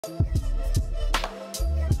Good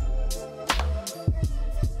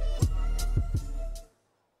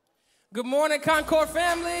morning, Concord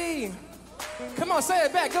family. Come on, say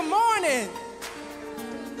it back. Good morning.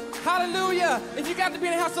 Hallelujah. If you got to be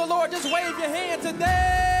in the house of the Lord, just wave your hand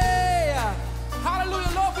today. Hallelujah,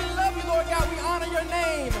 Lord, we love you, Lord God. We honor your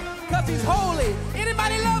name because he's holy.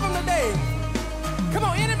 Anybody love him today? Come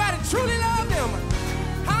on, anybody truly love him?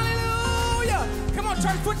 Hallelujah. Come on,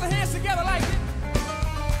 church, put your hands together like this.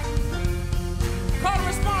 Call and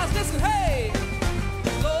response, listen, hey.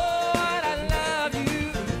 Lord, I love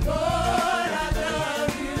you. Lord, I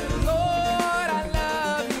love you. Lord, I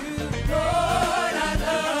love you. Lord, I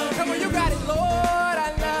love you. Come on, you got it. Lord,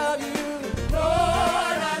 I love you.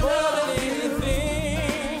 Lord, I love you.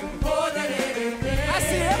 More than anything. I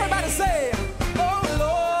see everybody say, oh,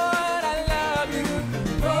 Lord, I love you.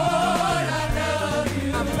 Lord, I love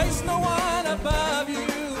you. I place no one above you.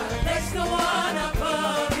 I place no one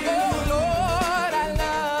above you. Oh, Lord, I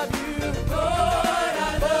love you. Lord,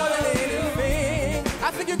 I love you.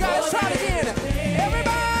 I think you guys try it again.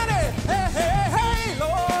 Everybody, hey, hey, hey,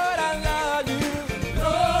 Lord, I love you.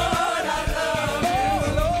 Lord, I love you.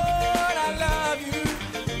 Oh, Lord, I love you.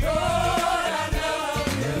 Lord, I love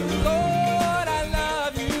you. Lord, I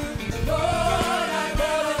love you. Lord, I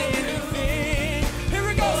love anything. Here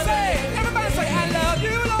we go, say, everybody say, I love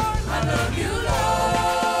you, Lord. I love you, Lord.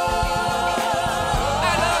 I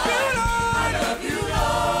love you, Lord. I love you, Lord.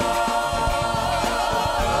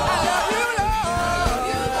 I love you, Lord.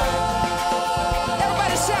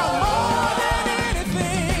 Everybody shout more than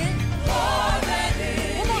anything. More than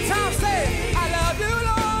anything. One more time, say, I love you,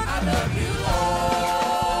 Lord. I love you,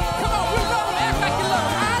 Lord. Come on, you love him, act like you love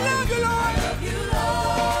him. I love you, Lord. I love you,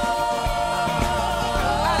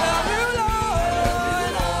 Lord. I love you,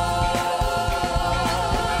 Lord.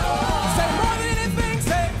 Say more than anything,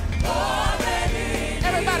 say more than anything.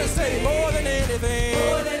 Everybody say more than anything.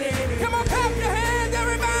 More than anything. Come on, clap your hands,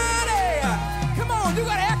 everybody. Come on, you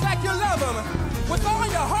gotta act like you love him. With all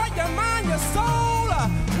your heart, your mind, your soul.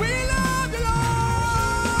 We love you, Lord.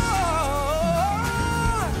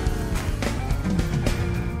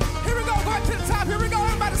 Here we go, go to the top. Here we go,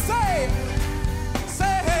 everybody say,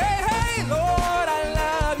 hey, hey, Lord, I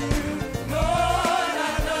love you. Lord,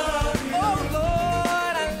 I love you. Oh,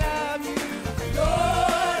 Lord, I love you.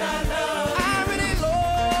 Lord, I love you. I really,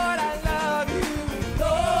 Lord, I love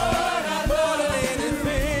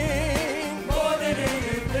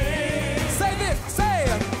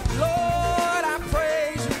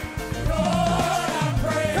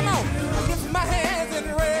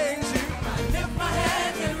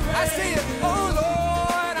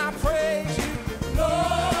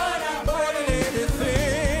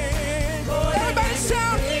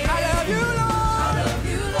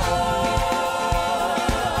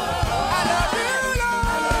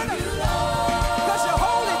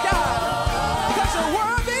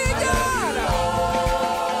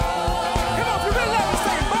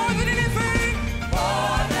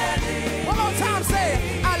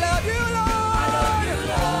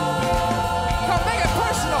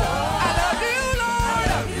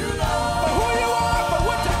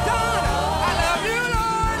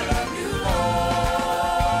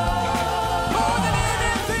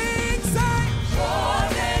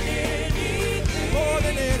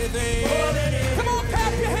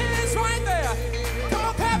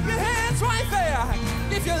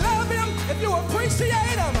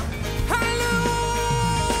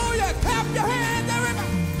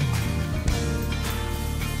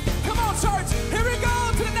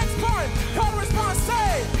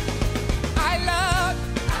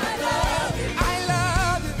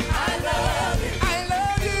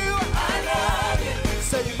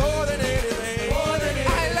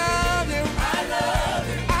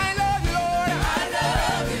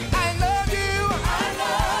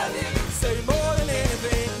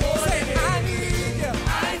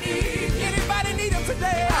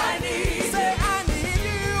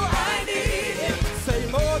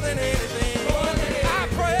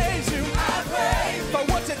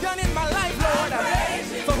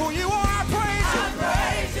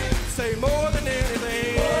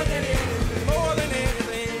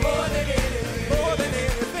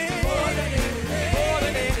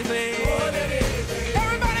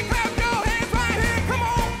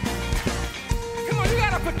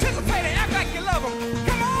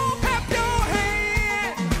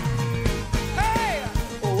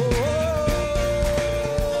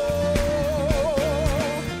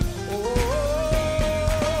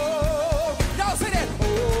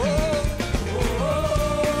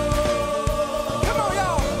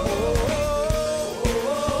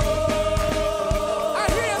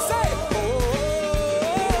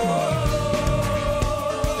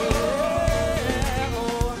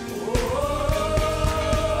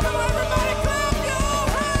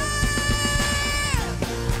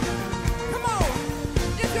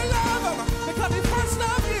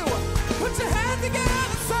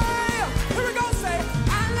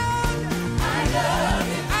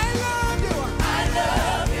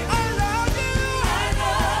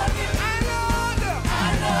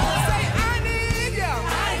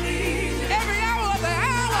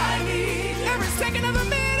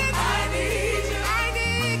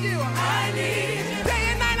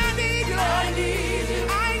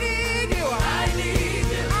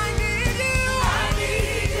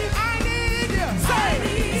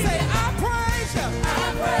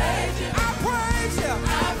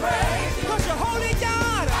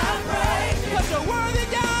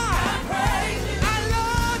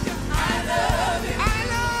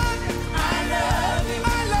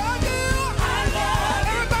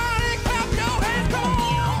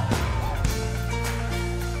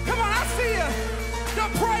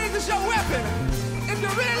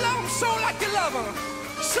love him.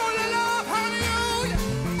 Show your love, hallelujah.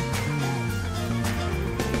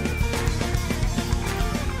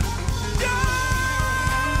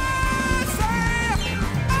 Yes, say,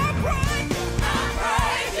 I praise you. I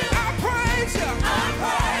praise you. I praise you. I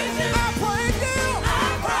praise you. I praise you. I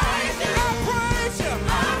praise you. I praise you. I praise you.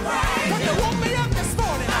 'Cause you woke me up this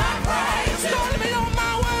morning. I praise you. Started me on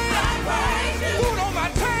my way. I praise you. Food on my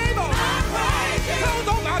table. I praise you. Clothes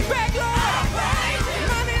on my back, Lord. I praise you.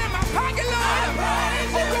 Money in my pocket, Lord. I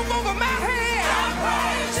praise you. A roof over my head. I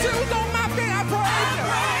praise you. Shoes on my feet. I praise you. I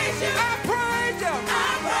praise you. I praise you. I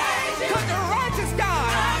praise you. 'Cause you're righteous,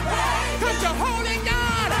 God. I praise you. 'Cause you're holy,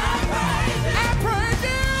 God. I praise you. I praise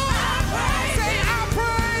you. I praise you. Say, I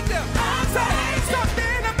praise you. I praise you.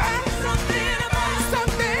 Something about it. Something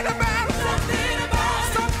about it. Something about it.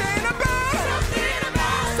 Something about it.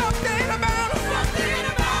 Something about it. Something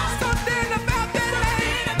about it. Something about it. Something about it.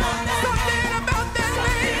 Something about that name. Something about that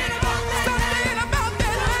name. Something about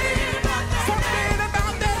that name. Something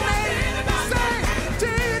about that name. Say,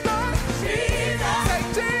 Jesus. Jesus. Say,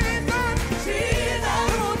 Jesus. Jesus.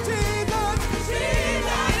 Oh, Jesus.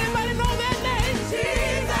 Jesus. Anybody know that name?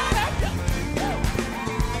 Jesus.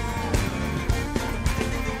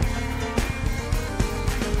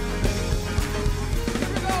 Here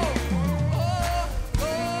we go. Oh,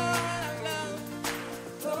 Lord, I love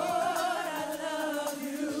you. Lord, I love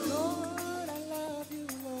you. Lord, I love you,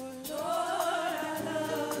 Lord. Lord, I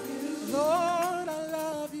love you. Lord, I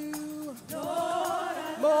love you.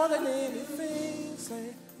 Lord, more than anything,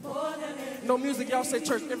 say. More than anything. No music, y'all say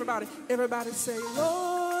church. Everybody say,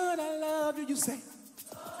 Lord, I love you. You say.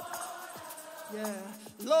 Yeah.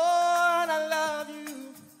 Lord, I love you.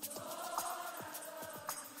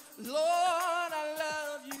 Lord, I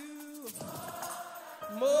love you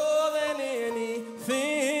more than anything.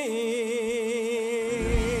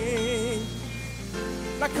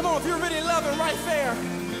 Now, come on, if you really love him right there,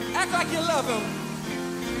 act like you love him.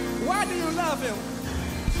 Why do you love him?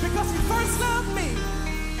 Because he first loved me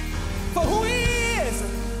for who he is,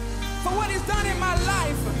 for what he's done in my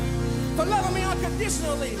life, for loving me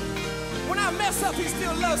unconditionally. When I mess up, he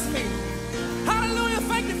still loves me. Hallelujah,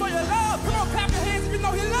 thank you for your love. Come on, clap your hands if you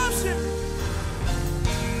know he loves you.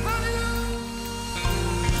 Hallelujah.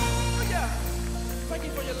 Thank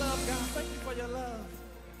you for your love, God. Thank you for your love.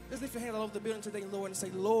 Just lift your hand all over the building today, Lord, and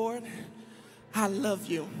say, Lord, I love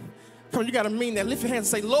you. Come on, you got to mean that. Lift your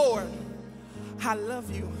hands and say, Lord, I love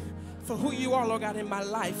you for who you are, Lord God, in my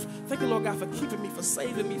life. Thank you, Lord God, for keeping me, for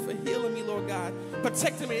saving me, for healing me, Lord God,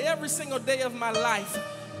 protecting me every single day of my life.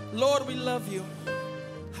 Lord, we love you.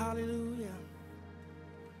 Hallelujah.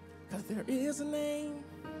 Because there is a name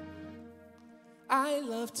I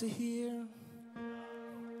love to hear.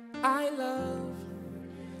 I love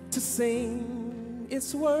to sing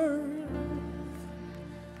its word.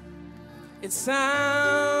 It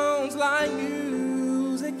sounds like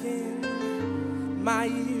music in my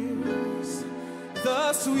ears.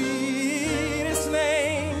 The sweetest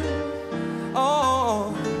name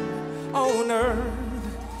on earth.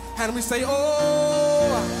 And we say,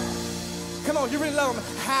 oh, come on, you really love him.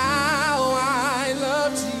 How I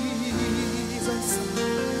love Jesus.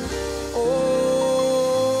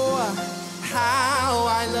 Oh, how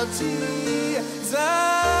I love Jesus.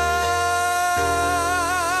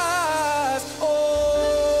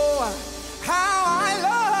 Oh, how I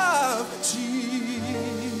love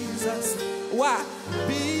Jesus. Why?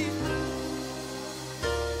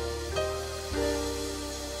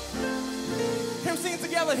 Can we sing it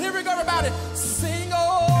together? Here we go, everybody. Sing,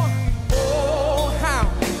 oh, oh, how.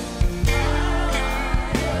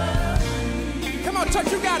 Come on,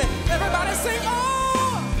 church, you got it. Everybody sing,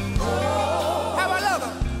 oh, oh, how I love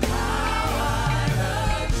him. How I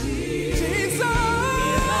love Jesus. Jesus.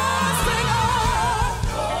 Sing, oh,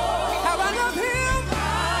 how I love him.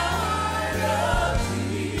 How I love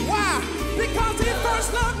Jesus. Why? Because he first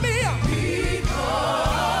loved me.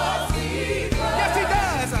 Because he first. Yes, he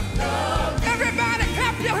does. Everybody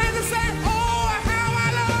clap your hands and say, oh, how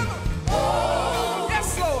I love him. Oh,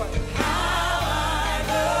 yes, Lord. How I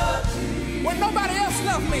love Jesus. When nobody else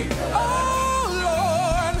loved me. Oh,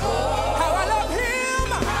 Lord. How I love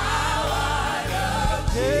him. How I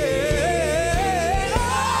love him.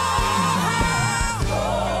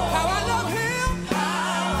 How I love him.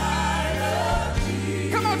 How I love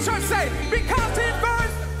him. Come on, church, say, because he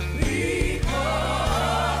first.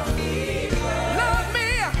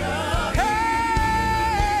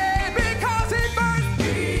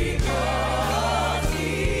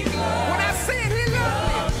 When I sinned, he loved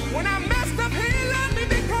me. When I messed up, he loved me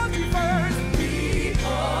because he first.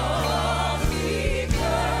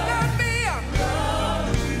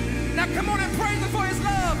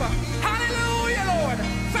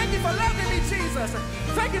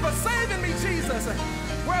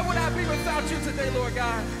 I be without you today, Lord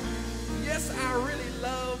God? Yes, I really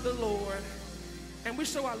love the Lord. And we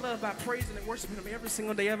show our love by praising and worshiping him every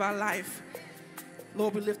single day of our life.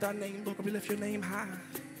 Lord, we lift our name. Lord, we lift your name high.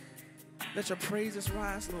 Let your praises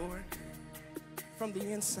rise, Lord, from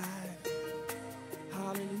the inside.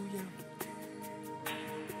 Hallelujah.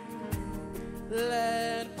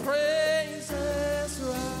 Let praises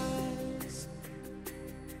rise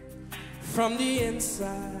from the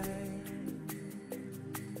inside,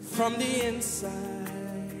 from the inside.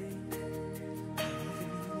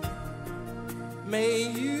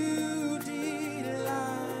 May you delight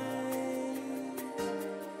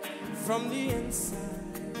from the inside,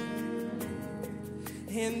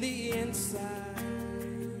 in the inside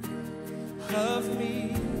of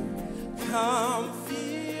me. Come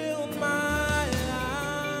fill my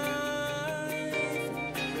life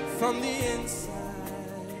from the inside,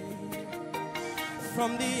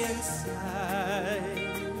 from the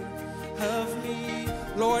inside of me.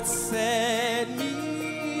 Lord, set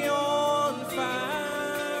me on fire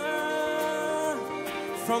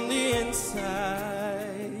from the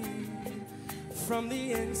inside, from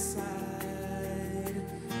the inside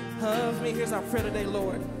of me. Here's our prayer today,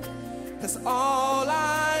 Lord. 'Cause all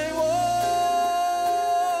I want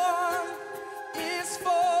is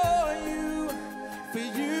for you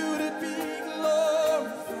to be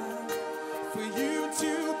glorified, for you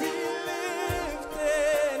to be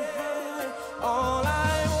lifted high. All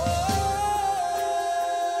I want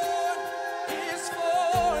is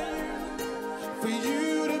for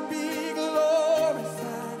you to be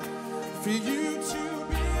glorified, for you to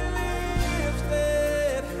be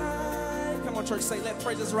lifted high. Come on, church, say, let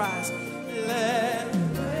praises rise. Let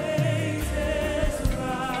praises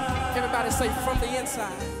rise. Everybody say, from the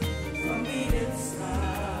inside. From the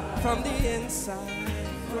inside. From the inside.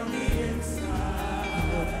 From the inside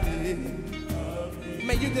of me.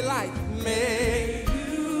 May you delight. May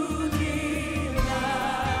you delight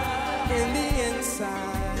in the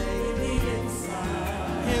inside. In the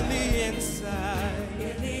inside. In the inside.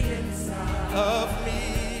 In the inside of me.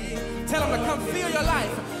 Tell them to come feel your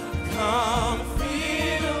life. Come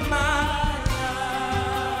feel my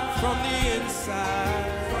from the inside,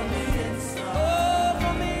 from the inside, oh,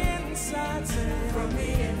 from the inside, from the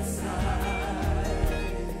inside.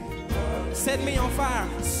 Set me on fire.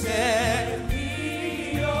 Set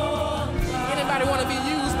me on fire. Anybody want to be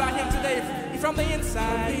used by him today? From the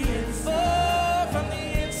inside, oh, from the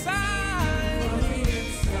inside, from the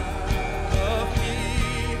inside of me.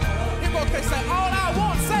 Here go, okay, say, all I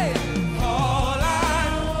want, say it. All I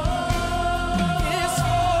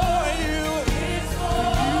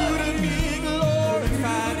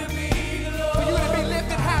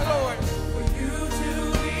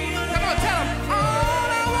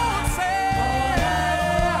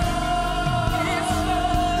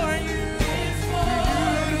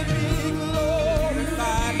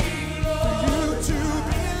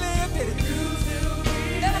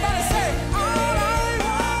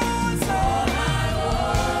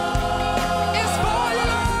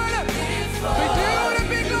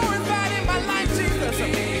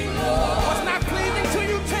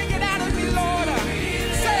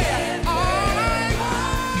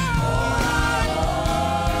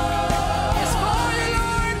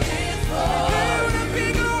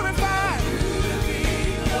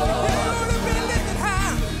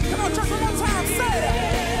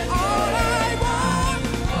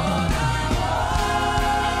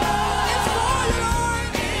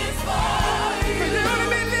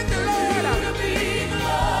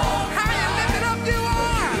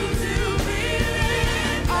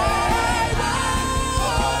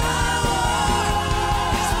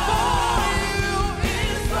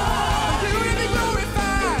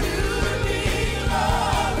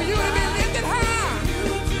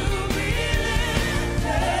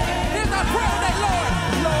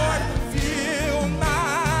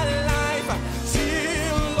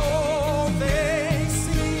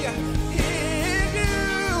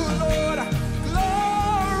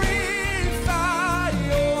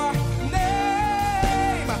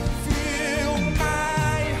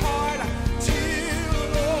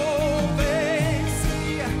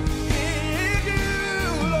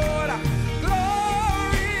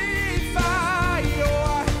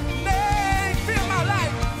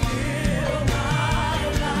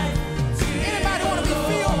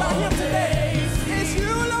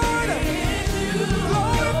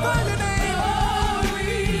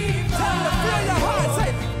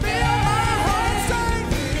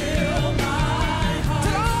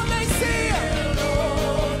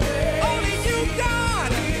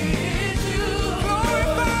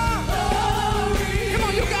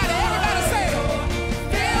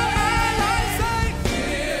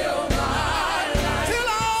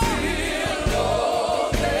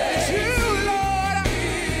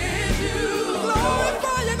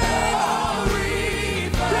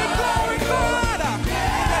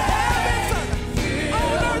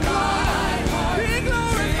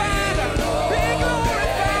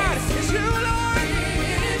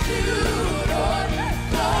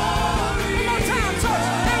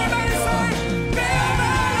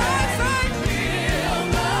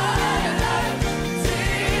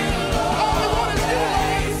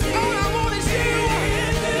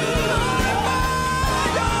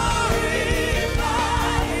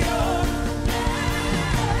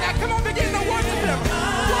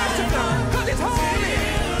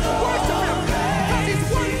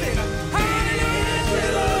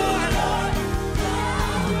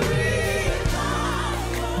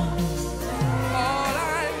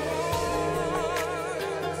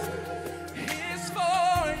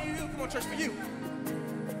church, for you.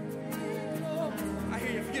 I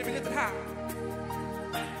hear you. For you to be lifted high.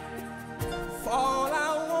 For all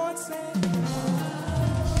I want, say,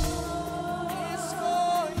 is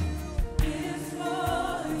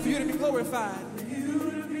for you to be glorified.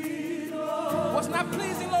 What's not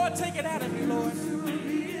pleasing, Lord, take it out of me, Lord.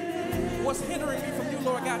 What's hindering me from you,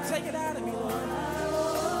 Lord God, take it out of me, Lord.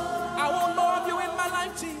 I want more of you in my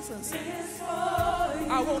life, Jesus.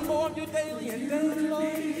 I want more of you daily and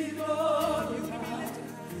daily, Lord.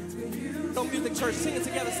 Don't music church, sing it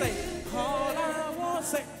together, say, all I want,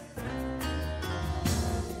 say.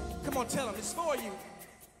 Come on, tell them, it's for you.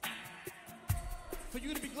 For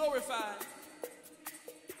you to be glorified.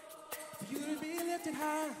 For you to be lifted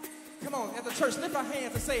high. Come on, as a church, lift our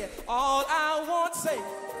hands and say it. All I want, say,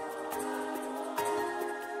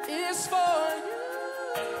 is for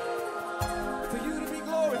you to be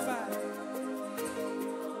glorified,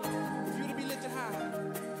 for you to be lifted high.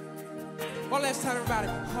 One last time, everybody.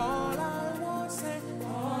 All I want, say,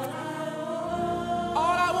 all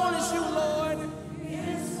I want is you, Lord,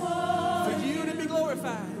 for you to be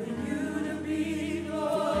glorified.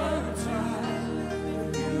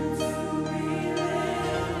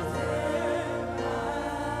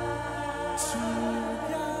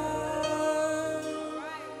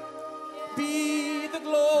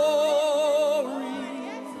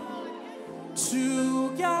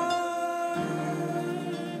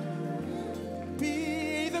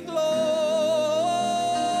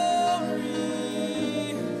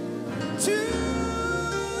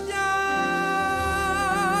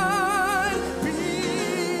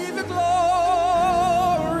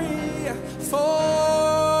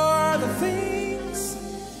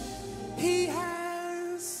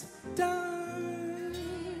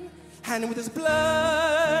 And with his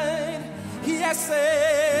blood, he has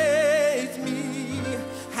saved me.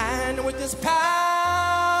 And with his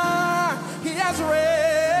power, he has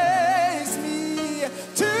raised me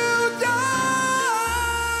to God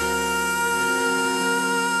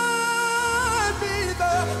be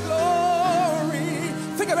the glory.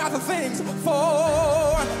 Think about the things,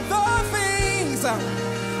 for the things,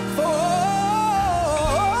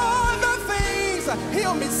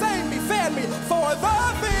 heal me, save me, fed me, for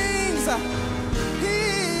the things.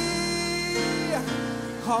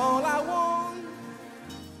 All I want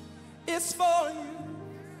is for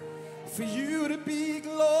you to be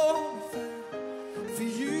glorified, for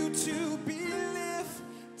you to be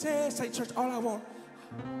lifted. Say, church, all I want.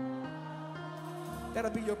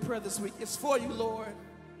 That'll be your prayer this week. It's for you, Lord.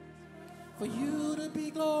 For you to be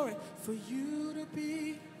glory, for you to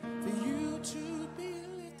be lifted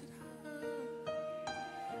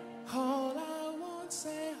high. All I want,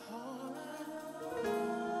 say, all I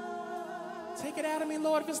want. Take it out of me,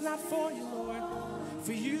 Lord, if it's not for you, Lord.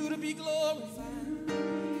 For you to be glorified,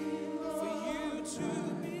 for you to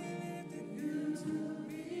be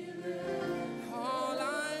lifted. All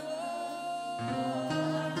I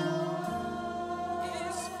want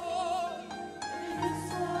is for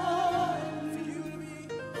you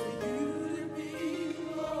to be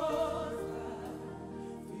glorified,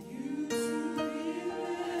 for you to be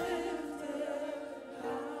lifted.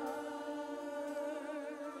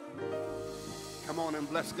 Come on and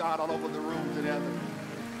bless God all over the room together.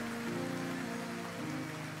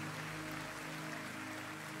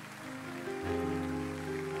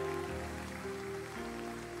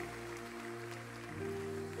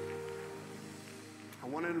 I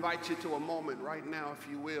want to invite you to a moment right now, if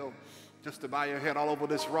you will, just to bow your head all over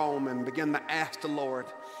this room and begin to ask the Lord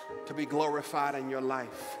to be glorified in your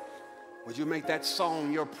life. Would you make that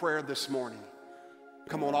song your prayer this morning?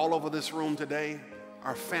 Come on, all over this room today.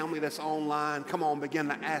 Our family that's online, come on, begin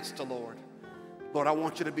to ask the Lord. Lord, I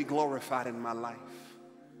want you to be glorified in my life.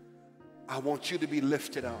 I want you to be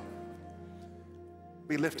lifted up.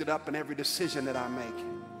 Be lifted up in every decision that I make.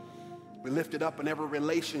 Be lifted up in every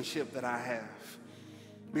relationship that I have.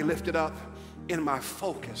 Be lifted up in my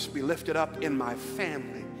focus. Be lifted up in my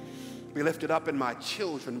family. Be lifted up in my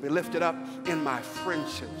children. Be lifted up in my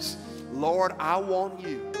friendships. Lord, I want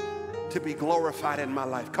you to be glorified in my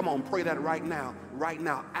life. Come on, pray that right now. Right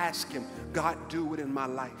now, ask him, God, do it in my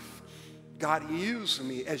life. God, use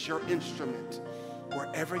me as your instrument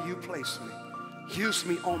wherever you place me. Use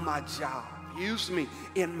me on my job. Use me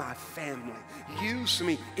in my family. Use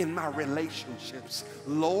me in my relationships.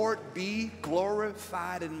 Lord, be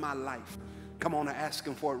glorified in my life. Come on and ask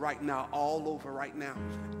him for it right now, all over right now.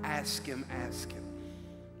 Ask him, ask him,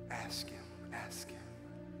 ask him, ask him.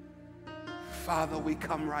 Father, we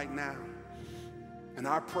come right now, and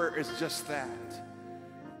our prayer is just that.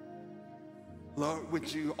 Lord,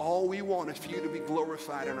 would you, all we want is for you to be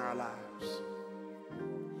glorified in our lives.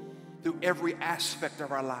 through every aspect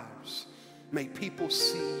of our lives. May people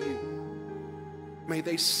see you. May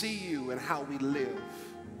they see you in how we live.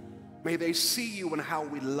 May they see you in how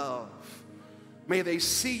we love. May they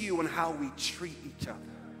see you in how we treat each other.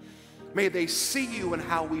 May they see you in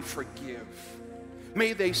how we forgive.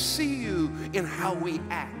 May they see you in how we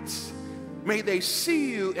act. May they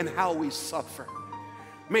see you in how we suffer.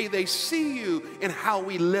 May they see you in how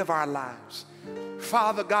we live our lives.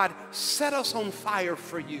 Father God, set us on fire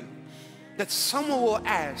for you, that someone will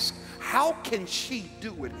ask, how can she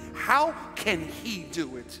do it? How can he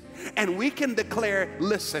do it? And we can declare,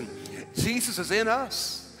 listen, Jesus is in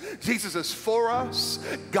us. Jesus is for us.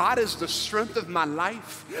 God is the strength of my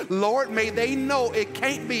life. Lord, may they know it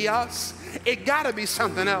can't be us. It got to be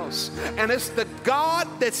something else. And it's the God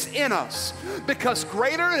that's in us. Because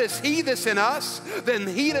greater is he that's in us than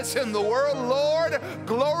he that's in the world. Lord,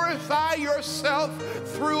 glorify yourself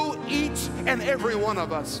through each and every one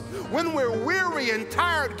of us. When we're weary and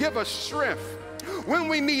tired, give us strength. When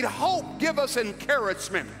we need hope, give us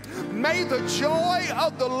encouragement. May the joy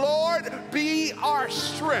of the Lord be our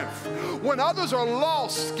strength. When others are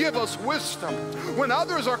lost, give us wisdom. When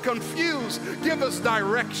others are confused, give us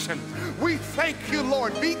direction. We thank you,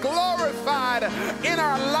 Lord. Be glorified in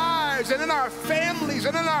our lives and in our families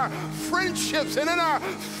and in our friendships and in our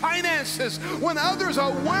finances. When others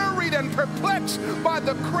are worried and perplexed by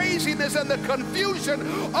the craziness and the confusion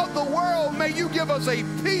of the world, may you give us a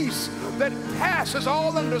peace that passes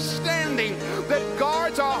all understanding, that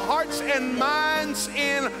guards our hearts and minds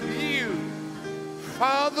in you.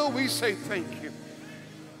 Father, we say thank you.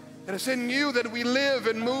 That it's in you that we live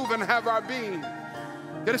and move and have our being.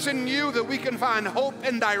 That it's in you that we can find hope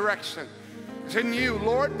and direction. It's in you.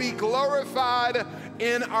 Lord, be glorified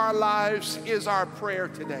in our lives is our prayer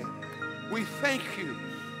today. We thank you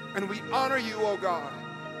and we honor you, oh God.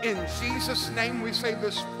 In Jesus' name we say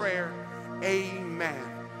this prayer. Amen.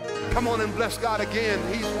 Come on and bless God again.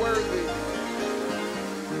 He's worthy.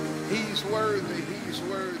 He's worthy. He's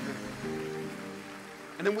worthy.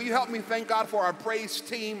 And then will you help me thank God for our praise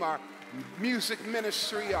team, our music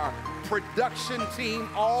ministry, our production team,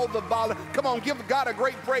 all the volunteers. Come on, give God a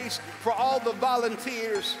great praise for all the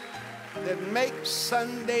volunteers that make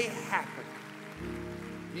Sunday happen.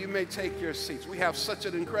 You may take your seats. We have such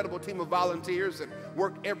an incredible team of volunteers that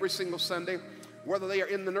work every single Sunday. Whether they are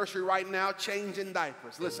in the nursery right now changing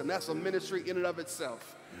diapers. Listen, that's a ministry in and of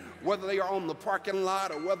itself. Whether they are on the parking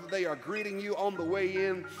lot or whether they are greeting you on the way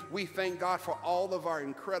in, we thank God for all of our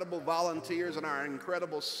incredible volunteers and our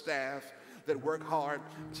incredible staff that work hard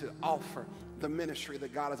to offer the ministry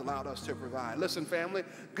that God has allowed us to provide. Listen, family,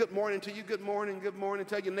 good morning to you. Good morning, good morning.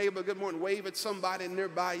 Tell your neighbor good morning. Wave at somebody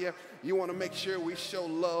nearby you. You want to make sure we show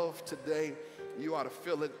love today. You ought to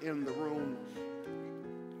feel it in the room.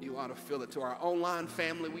 You ought to feel it. To our online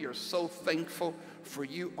family, we are so thankful for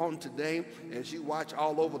you on today. As you watch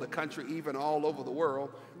all over the country, even all over the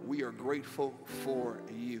world, we are grateful for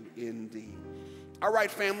you indeed. All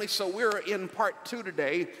right, family, so we're in part 2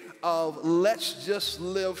 today of Let's Just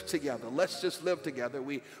Live Together. Let's Just Live Together.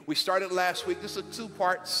 We started last week. This is a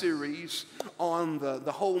 2-part series on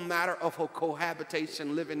the whole matter of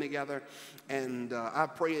cohabitation, living together. And I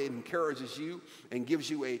pray it encourages you and gives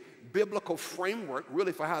you a biblical framework,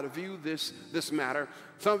 really, for how to view this matter.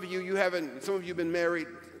 Some of you have been married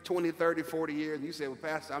 20, 30, 40 years, and you say, well,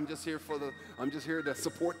 Pastor, I'm just here to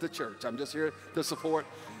support the church. I'm just here to support.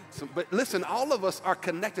 But listen, all of us are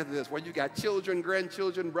connected to this, where you got children,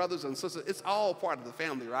 grandchildren, brothers and sisters. It's all part of the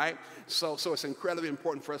family, right? So it's incredibly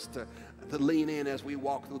important for us to lean in as we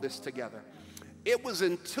walk through this together. It was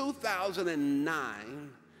in 2009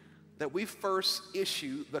 that we first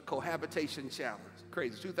issued the Cohabitation Challenge.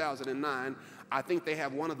 Crazy, 2009. I think they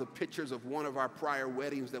have one of the pictures of one of our prior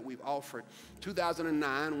weddings that we've offered.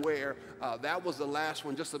 2009, where that was the last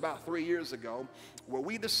one just about 3 years ago, where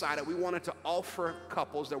we decided we wanted to offer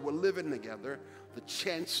couples that were living together the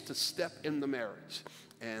chance to step in the marriage.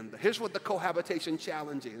 And here's what the Cohabitation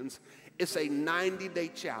Challenge is. It's a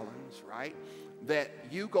 90-day challenge, right, that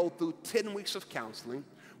you go through 10 weeks of counseling,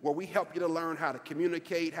 where we help you to learn how to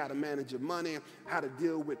communicate, how to manage your money, how to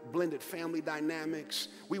deal with blended family dynamics.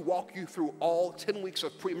 We walk you through all 10 weeks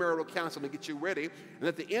of premarital counseling to get you ready. And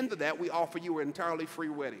at the end of that, we offer you an entirely free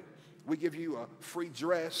wedding. We give you a free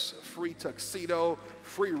dress, a free tuxedo,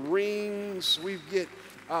 free rings. We get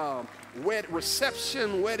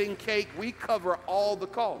reception, wedding cake. We cover all the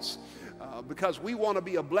costs. because we want to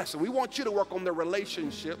be a blessing. We want you to work on the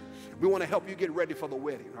relationship. We want to help you get ready for the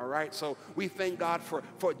wedding, all right? So we thank God for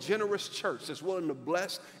a generous church that's willing to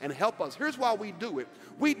bless and help us. Here's why we do it.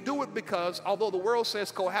 We do it because although the world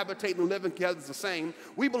says cohabitate and live together is the same,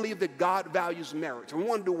 we believe that God values marriage. And we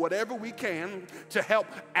want to do whatever we can to help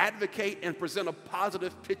advocate and present a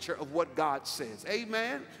positive picture of what God says.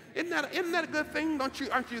 Amen? Isn't that a good thing? Aren't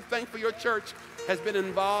you thankful your church has been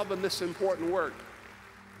involved in this important work?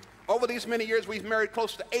 Over these many years, we've married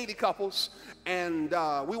close to 80 couples, and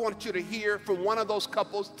we want you to hear from one of those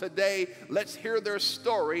couples today. Let's hear their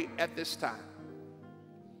story at this time.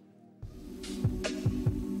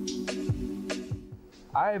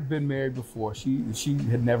 I have been married before. She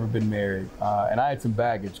had never been married, and I had some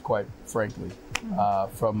baggage, quite frankly,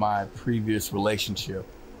 from my previous relationship.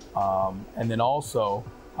 And then also,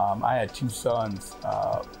 I had 2 sons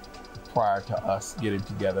prior to us getting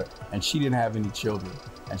together, and she didn't have any children.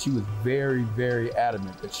 And she was very, very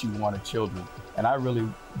adamant that she wanted children. And I really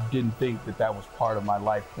didn't think that that was part of my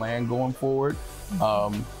life plan going forward.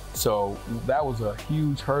 So that was a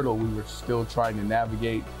huge hurdle we were still trying to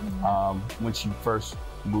navigate when she first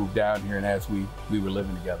moved down here and as we were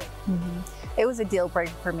living together. It was a deal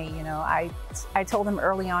breaker for me. You know, I told him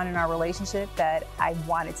early on in our relationship that I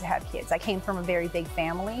wanted to have kids. I came from a very big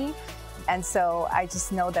family. And so I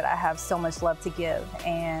just know that I have so much love to give.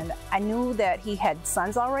 And I knew that he had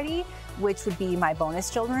sons already, which would be my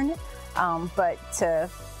bonus children. But to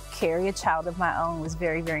carry a child of my own was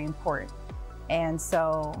very, very important. And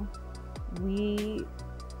so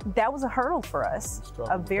that was a hurdle for us. For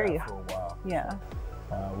a while. Yeah.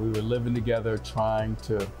 We were living together, trying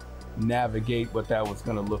to navigate what that was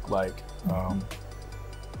going to look like.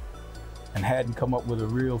 And hadn't come up with a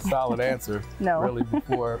real solid answer really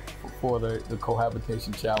before the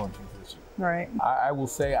cohabitation challenge was issued. Right. I will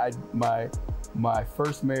say my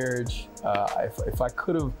first marriage, if I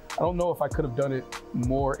could have, I don't know if I could have done it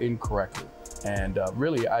more incorrectly. And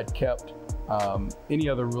really I'd kept any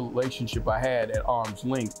other relationship I had at arm's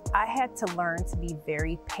length. I had to learn to be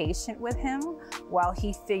very patient with him while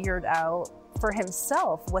he figured out for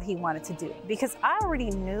himself what he wanted to do. Because I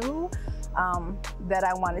already knew that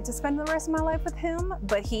I wanted to spend the rest of my life with him,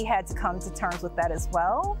 but he had to come to terms with that as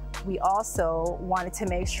well. We also wanted to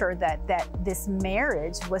make sure that this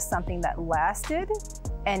marriage was something that lasted,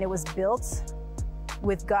 and it was built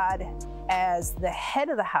with God as the head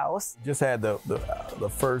of the house. Just had the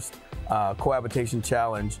first cohabitation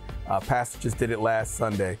challenge. Pastor just did it last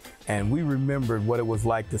Sunday, and we remembered what it was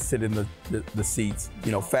like to sit in the seats.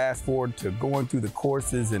 You know, fast forward to going through the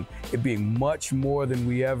courses and it being much more than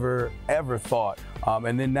we ever thought.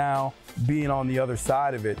 And then now being on the other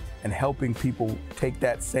side of it and helping people take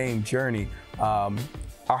that same journey, our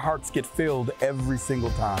hearts get filled every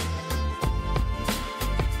single time.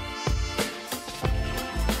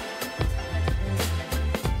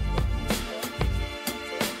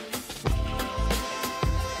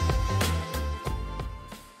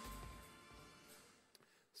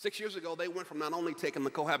 Six years ago, they went from not only taking the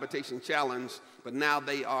cohabitation challenge, but now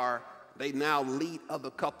they now lead other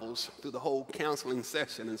couples through the whole counseling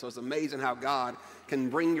session. And so it's amazing how God can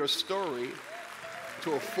bring your story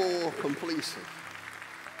to a full completion.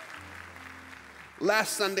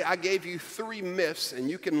 Last Sunday, I gave you 3 myths, and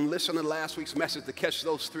you can listen to last week's message to catch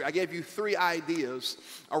those 3. I gave you 3 ideas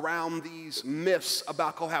around these myths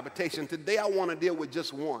about cohabitation. Today, I want to deal with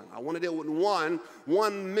just one. I want to deal with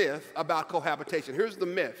one myth about cohabitation. Here's the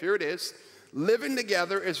myth. Here it is. Living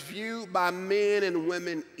together is viewed by men and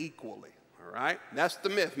women equally. All right? That's the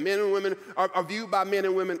myth. Men and women are viewed by men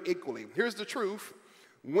and women equally. Here's the truth.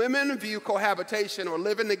 Women view cohabitation or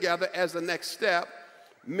living together as the next step.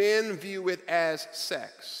 Men view it as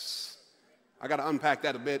sex. I got to unpack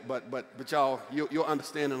that a bit, but y'all, you'll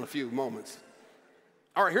understand in a few moments.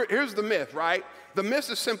 All right, here's the myth, right? The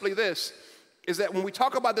myth is simply this, is that when we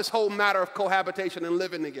talk about this whole matter of cohabitation and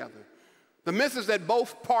living together, the myth is that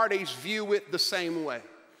both parties view it the same way.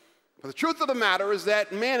 But the truth of the matter is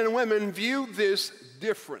that men and women view this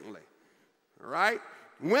differently, all right?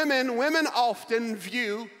 Women often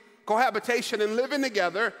view cohabitation and living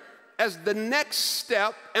together as the next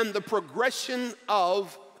step in the progression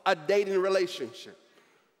of a dating relationship.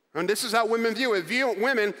 And this is how women view it.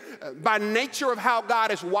 Women, by nature of how God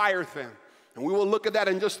has wired them, and we will look at that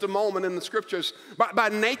in just a moment in the scriptures, by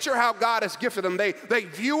nature how God has gifted them, they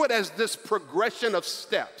view it as this progression of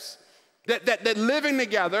steps, that living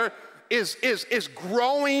together is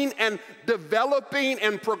growing and developing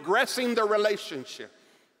and progressing the relationship,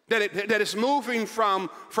 that it's moving from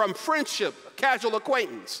friendship, casual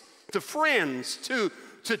acquaintance, to friends, to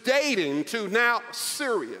dating, to now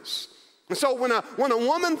serious. And so when a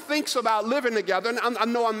woman thinks about living together, and I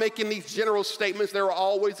know I'm making these general statements, there are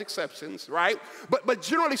always exceptions, right? But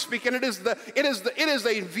generally speaking, it is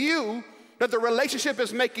a view that the relationship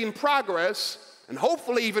is making progress, and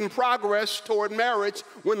hopefully even progress toward marriage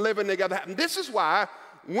when living together. And this is why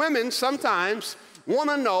women sometimes want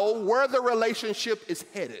to know where the relationship is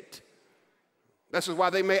headed. This is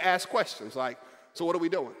why they may ask questions like, so what are we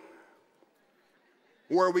doing?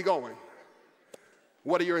 Where are we going?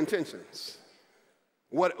 What are your intentions?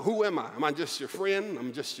 Who am I? Am I just your friend?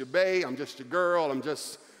 I'm just your bae? I'm just your girl?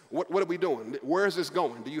 What are we doing? Where is this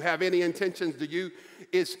going? Do you have any intentions?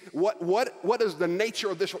 What is the nature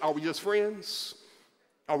of this? Are we just friends?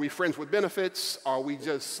 Are we friends with benefits? Are we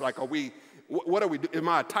just like, what are we doing? Am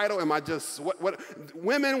I a title? Am I just,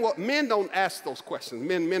 men don't ask those questions.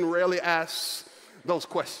 Men rarely ask those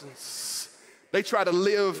questions. They try to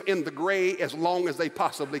live in the gray as long as they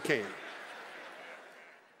possibly can.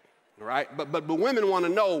 Right? But women want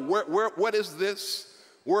to know what is this?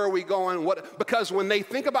 Where are we going? Because when they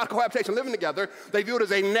think about cohabitation, living together, they view it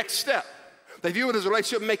as a next step. They view it as a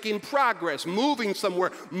relationship making progress, moving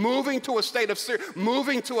somewhere, moving to a state of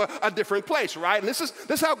moving to a different place, right? And this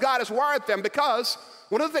is how God has wired them, because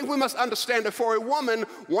one of the things we must understand that for a woman,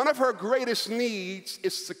 one of her greatest needs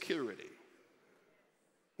is security.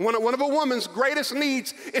 One of a woman's greatest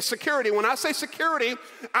needs is security. When I say security,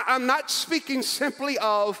 I'm not speaking simply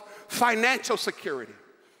of financial security.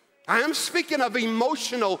 I am speaking of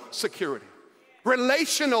emotional security,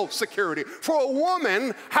 relational security. For a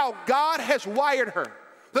woman, how God has wired her,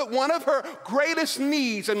 that one of her greatest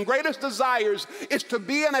needs and greatest desires is to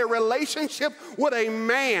be in a relationship with a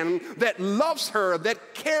man that loves her,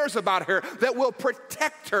 that cares about her, that will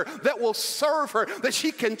protect her, that will serve her, that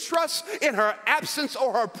she can trust in her absence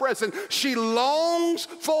or her presence. She longs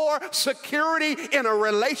for security in a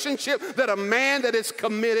relationship, that a man that is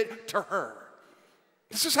committed to her.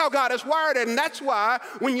 This is how God has wired it, and that's why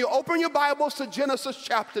when you open your Bibles to Genesis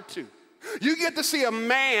chapter 2, you get to see a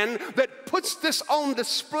man that puts this on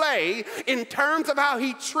display in terms of how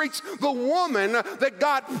he treats the woman that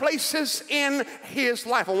God places in his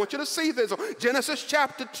life. I want you to see this. Genesis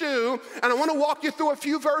chapter 2, and I want to walk you through a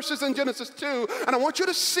few verses in Genesis 2, and I want you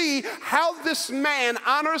to see how this man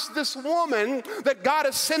honors this woman that God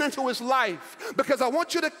has sent into his life. Because I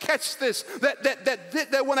want you to catch this,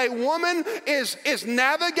 that when a woman is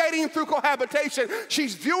navigating through cohabitation,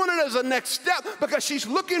 she's viewing it as a next step, because she's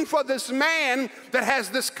looking for this man that has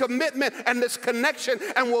this commitment and this connection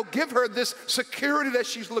and will give her this security that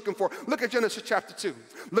she's looking for. Look at Genesis chapter 2.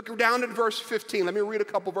 Look down at verse 15. Let me read a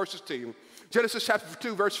couple verses to you. Genesis chapter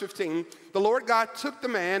 2, verse 15. The Lord God took the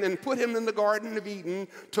man and put him in the Garden of Eden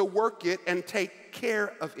to work it and take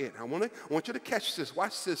care of it. I want you to catch this.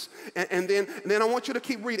 Watch this. And then I want you to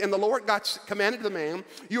keep reading. And the Lord God commanded the man,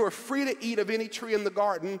 you are free to eat of any tree in the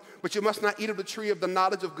garden, but you must not eat of the tree of the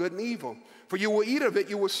knowledge of good and evil. For you will eat of it,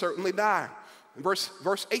 you will certainly die.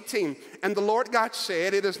 Verse 18, and the Lord God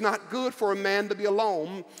said, it is not good for a man to be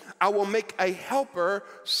alone. I will make a helper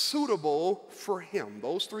suitable for him.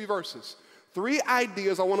 Those three verses. Three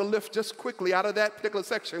ideas I want to lift just quickly out of that particular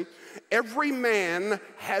section. Every man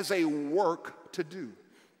has a work to do.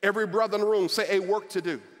 Every brother in the room say a work to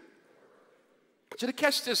do. I want you to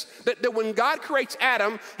catch this, that when God creates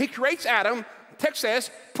Adam, he creates Adam, the text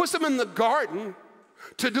says, puts him in the garden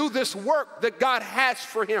to do this work that God has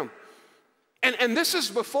for him. And this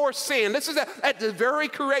is before sin. This is at the very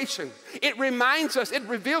creation. It reminds us, it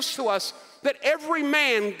reveals to us that every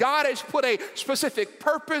man, God has put a specific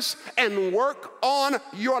purpose and work on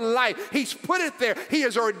your life. He's put it there. He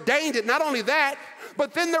has ordained it. Not only that,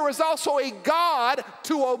 but then there is also a God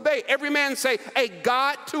to obey. Every man say, a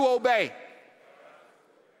God to obey.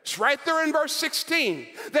 It's right there in verse 16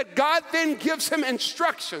 that God then gives him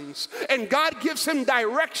instructions and God gives him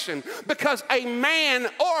direction, because a man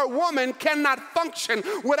or a woman cannot function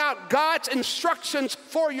without God's instructions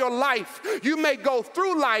for your life. You may go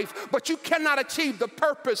through life, but you cannot achieve the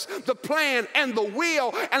purpose, the plan, and the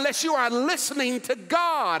will unless you are listening to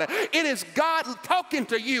God. It is God talking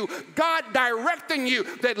to you, God directing you,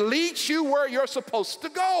 that leads you where you're supposed to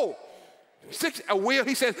go. A will,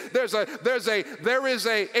 he says, there is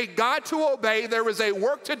a God to obey, there is a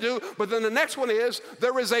work to do, but then the next one is,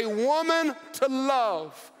 there is a woman to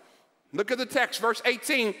love. Look at the text, verse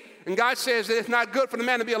 18, and God says that it's not good for the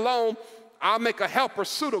man to be alone. I'll make a helper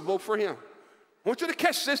suitable for him. I want you to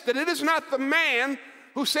catch this, that it is not the man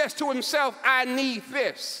who says to himself, I need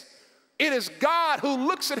this. It is God who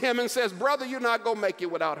looks at him and says, brother, you're not going to make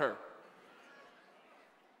it without her.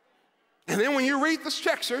 And then when you read this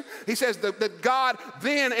texture, he says that God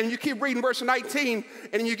then, and you keep reading verse 19,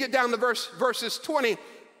 and you get down to verses 20,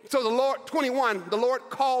 So the Lord, 21, the Lord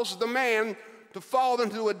caused the man to fall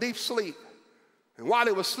into a deep sleep. And while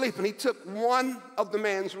he was sleeping, he took one of the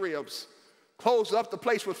man's ribs, closed up the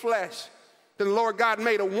place with flesh. Then the Lord God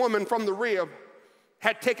made a woman from the rib,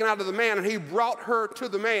 had taken out of the man, and he brought her to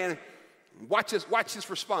the man. Watch his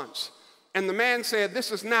response. And the man said,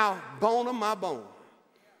 this is now bone of my bone,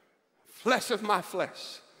 flesh of my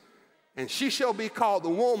flesh. And she shall be called the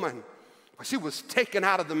woman, for she was taken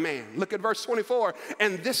out of the man. Look at verse 24.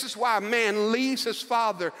 And this is why a man leaves his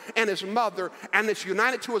father and his mother and is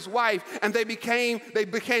united to his wife, and they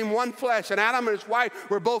became one flesh. And Adam and his wife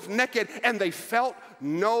were both naked, and they felt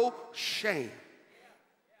no shame.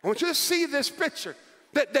 I want you to see this picture.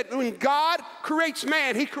 That when God creates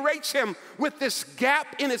man, he creates him with this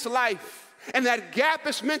gap in his life. And that gap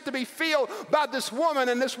is meant to be filled by this woman.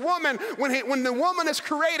 And this woman, when the woman is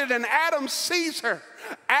created and Adam sees her,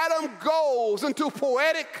 Adam goes into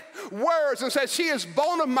poetic words and says, she is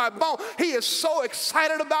bone of my bone. He is so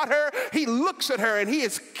excited about her. He looks at her and he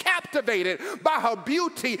is captivated by her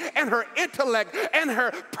beauty and her intellect and her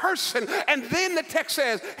person. And then the text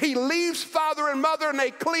says, he leaves father and mother and they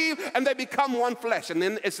cleave and they become one flesh. And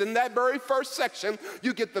then it's in that very first section,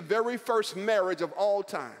 you get the very first marriage of all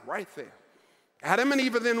time right there. Adam and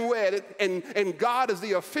Eve are then wedded, and God is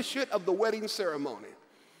the officiant of the wedding ceremony.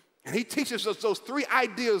 And he teaches us those three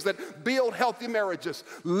ideas that build healthy marriages: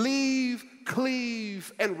 leave,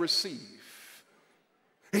 cleave, and receive.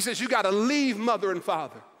 He says you got to leave mother and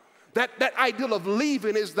father. That ideal of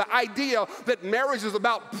leaving is the idea that marriage is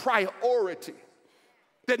about priority.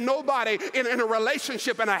 That nobody in a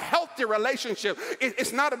relationship, in a healthy relationship,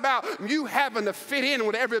 it's not about you having to fit in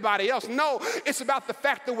with everybody else. No, it's about the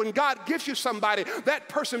fact that when God gives you somebody, that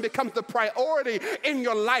person becomes the priority in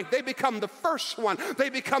your life. They become the first one.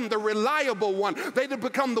 They become the reliable one. They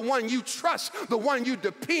become the one you trust, the one you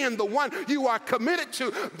depend, the one you are committed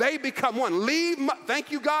to. They become one.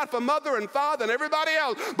 Thank you, God, for mother and father and everybody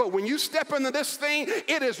else. But when you step into this thing,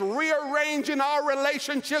 it is rearranging our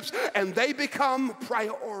relationships, and they become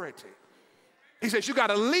priority. He says you got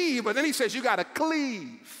to leave, but then he says you got to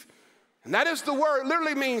cleave. And that is the word,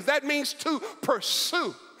 literally means to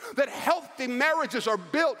pursue. That healthy marriages are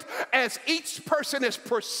built as each person is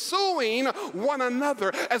pursuing one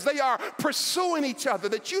another, as they are pursuing each other.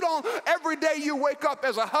 That you don't, every day you wake up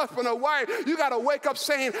as a husband or wife, you got to wake up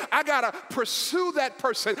saying, I got to pursue that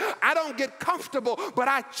person. I don't get comfortable, but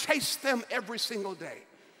I chase them every single day.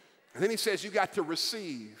 And then he says you got to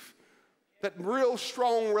receive. That real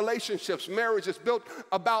strong relationships, marriage is built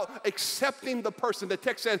about accepting the person. The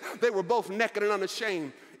text says they were both naked and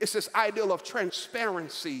unashamed. It's this ideal of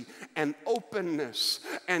transparency and openness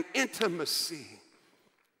and intimacy.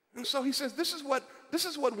 And so he says this is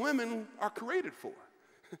what women are created for.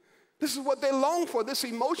 This is what they long for, this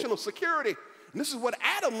emotional security. And this is what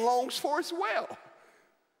Adam longs for as well.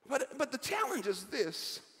 But the challenge is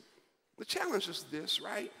this. The challenge is this,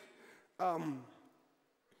 right?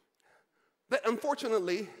 That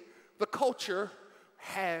unfortunately, the culture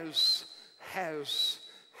has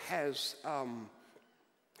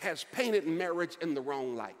painted marriage in the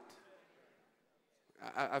wrong light.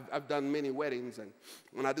 I've done many weddings, and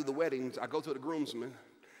when I do the weddings, I go to the groomsmen,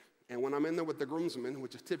 and when I'm in there with the groomsmen,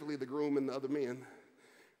 which is typically the groom and the other men,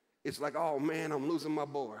 it's like, oh man, I'm losing my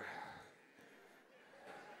boy.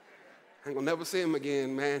 I ain't gonna never see him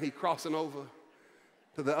again, man. He crossing over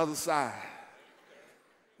to the other side.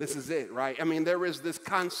 This is it, right? I mean, there is this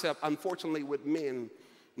concept, unfortunately, with men,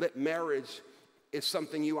 that marriage is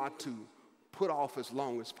something you ought to put off as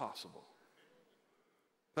long as possible.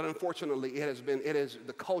 But unfortunately,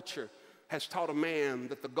 the culture has taught a man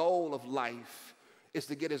that the goal of life is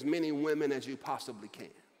to get as many women as you possibly can.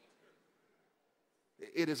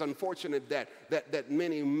 It is unfortunate that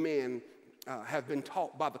many men have been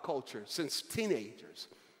taught by the culture since teenagers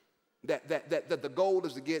that the goal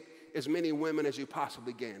is to get as many women as you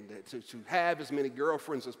possibly can, to have as many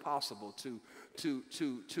girlfriends as possible,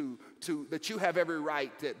 that you have every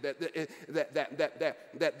right,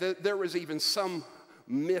 that there is even some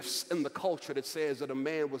myths in the culture that says that a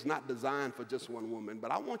man was not designed for just one woman.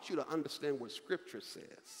 But I want you to understand what Scripture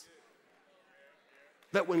says.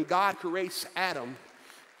 That when God creates Adam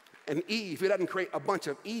and Eve, he doesn't create a bunch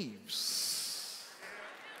of Eves.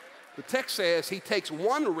 The text says he takes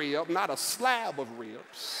one rib, not a slab of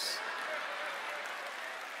ribs.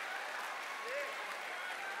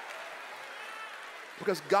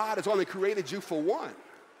 Because God has only created you for one.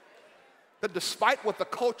 That despite what the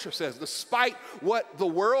culture says, despite what the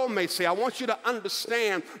world may say, I want you to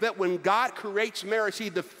understand that when God creates marriage, he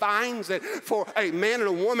defines it for a man and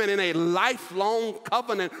a woman in a lifelong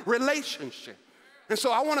covenant relationship. And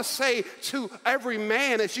so I want to say to every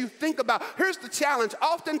man, as you think about, here's the challenge.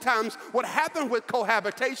 Oftentimes, what happens with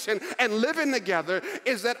cohabitation and living together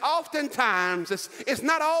is that oftentimes it's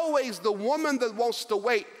not always the woman that wants to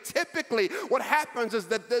wait. Typically, what happens is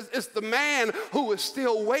that it's the man who is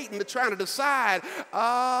still waiting to trying to decide,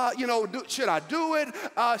 should I do it?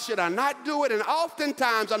 Should I not do it? And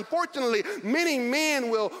oftentimes, unfortunately, many men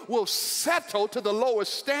will settle to the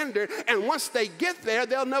lowest standard, and once they get there,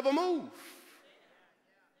 they'll never move.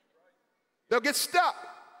 They'll get stuck.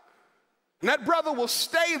 And that brother will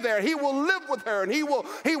stay there. He will live with her, and he will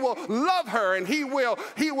love her, and he will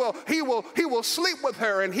sleep with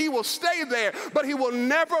her, and he will stay there, but he will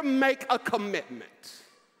never make a commitment.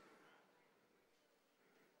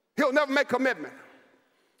 He'll never make a commitment.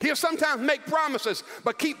 He'll sometimes make promises,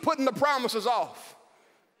 but keep putting the promises off.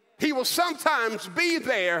 He will sometimes be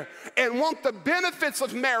there and want the benefits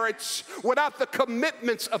of marriage without the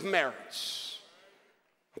commitments of marriage.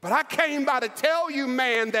 But I came by to tell you,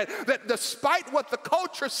 man, that despite what the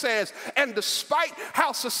culture says and despite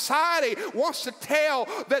how society wants to tell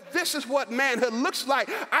that this is what manhood looks like,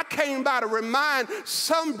 I came by to remind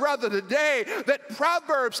some brother today that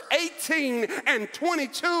Proverbs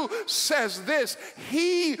 18:22 says this: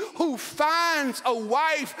 he who finds a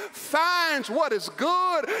wife finds what is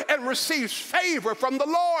good and receives favor from the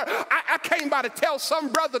Lord. I came by to tell some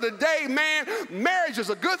brother today, man, marriage is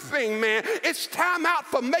a good thing, man. It's time out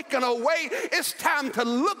for making a way. It's time to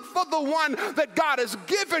look for the one that God has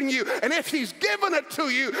given you. And if he's given it to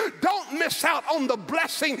you, don't miss out on the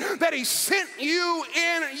blessing that he sent you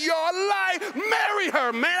in your life. Marry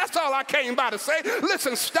her, man. That's all I came by to say.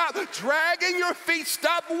 Listen, stop dragging your feet.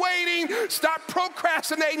 Stop waiting. Stop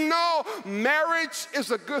procrastinating. No, marriage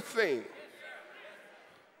is a good thing.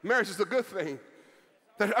 Marriage is a good thing.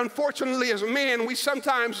 That unfortunately as men, we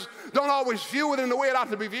sometimes don't always view it in the way it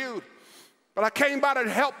ought to be viewed. But I came by to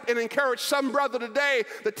help and encourage some brother today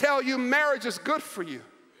to tell you marriage is good for you.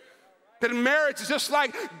 That marriage is just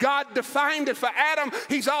like God defined it for Adam.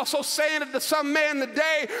 He's also saying it to some man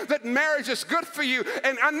today that marriage is good for you.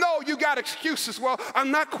 And I know you got excuses. Well,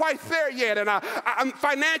 I'm not quite there yet. And I'm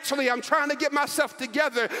financially, I'm trying to get myself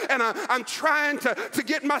together. And I'm trying to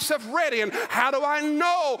get myself ready. And how do I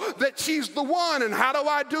know that she's the one? And how do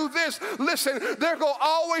I do this? Listen, there will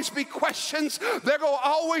always be questions. There will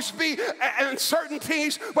always be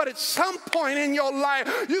uncertainties. But at some point in your life,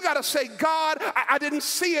 you got to say, God, I didn't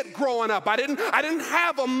see it growing up. I didn't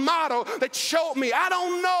have a model that showed me. I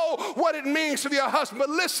don't know what it means to be a husband. But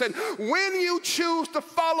listen, when you choose to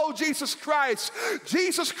follow Jesus Christ,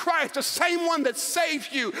 the same one that saved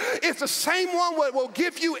you, is the same one that will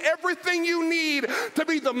give you everything you need to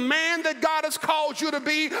be the man that God has called you to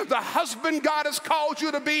be, the husband God has called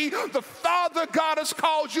you to be, the father God has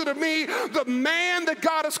called you to be, the man that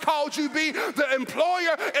God has called you to be, the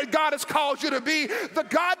employer that God has called you to be. The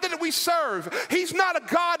God that we serve, he's not a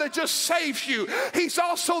God that just saves you. He's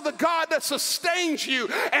also the God that sustains you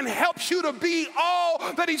and helps you to be all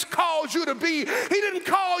that he's called you to be. He didn't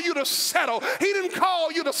call you to settle. He didn't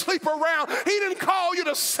call you to sleep around. He didn't call you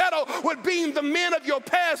to settle with being the men of your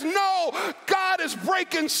past. No, God is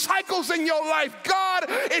breaking cycles in your life. God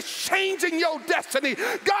is changing your destiny.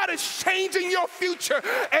 God is changing your future,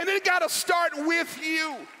 and it got to start with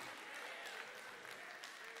you.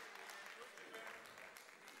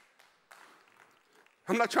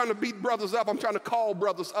 I'm not trying to beat brothers up. I'm trying to call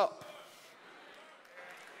brothers up.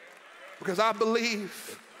 Because I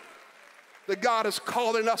believe that God is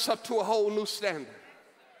calling us up to a whole new standard.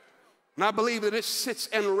 And I believe that it sits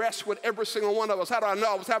and rests with every single one of us. How do I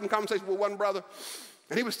know? I was having a conversation with one brother,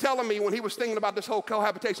 and he was telling me when he was thinking about this whole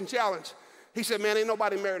cohabitation challenge, he said, man, ain't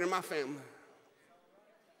nobody married in my family.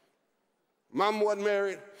 Mom wasn't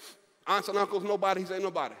married. Aunts and uncles, nobody. He said,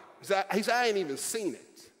 nobody. He said, I ain't even seen it.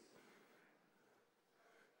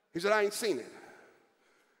 He said, I ain't seen it.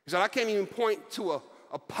 He said, I can't even point to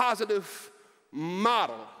a positive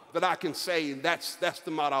model that I can say that's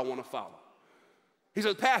the model I want to follow. He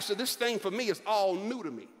said, Pastor, this thing for me is all new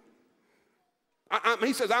to me.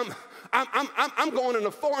 He says, I'm going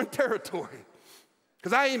into foreign territory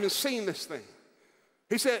because I ain't even seen this thing.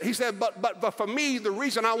 He said, but for me, the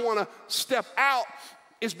reason I want to step out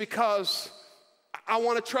is because I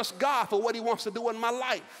want to trust God for what he wants to do in my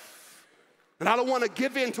life. And I don't want to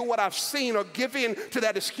give in to what I've seen or give in to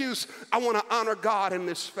that excuse. I want to honor God in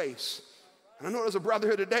this space. And I know there's a brother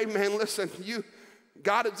here today, man, listen,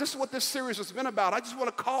 God, this is what this series has been about. I just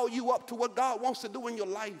want to call you up to what God wants to do in your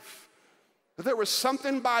life. That there was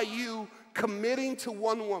something by you committing to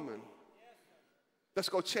one woman that's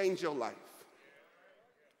going to change your life.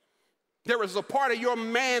 There is a part of your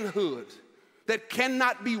manhood that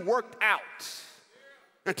cannot be worked out.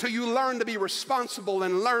 until you learn to be responsible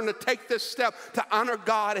and learn to take this step to honor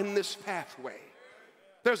God in this pathway.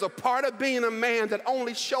 There's a part of being a man that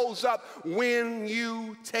only shows up when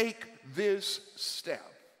you take this step.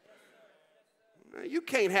 You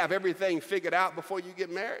can't have everything figured out before you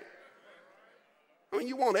get married. I mean,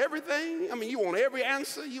 you want everything. I mean, you want every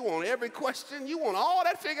answer. You want every question. You want all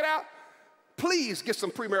that figured out. Please get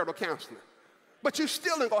some premarital counseling. But you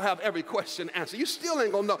still ain't gonna have every question answered. You still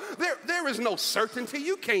ain't gonna know. There is no certainty.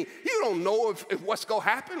 You don't know if what's gonna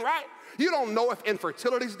happen, right? You don't know if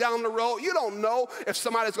infertility's down the road. You don't know if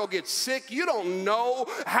somebody's gonna get sick. You don't know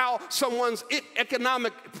how someone's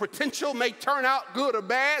economic potential may turn out good or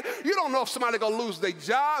bad. You don't know if somebody's gonna lose their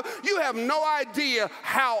job. You have no idea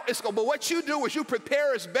how it's gonna, but what you do is you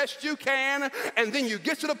prepare as best you can, and then you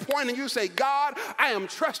get to the point and you say, God, I am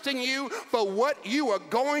trusting you for what you are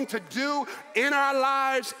going to do in our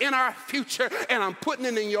lives, in our future, and I'm putting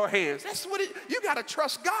it in your hands. That's what you gotta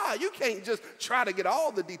trust God. You can't just try to get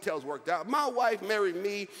all the details worked out. My wife married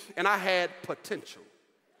me, and I had potential.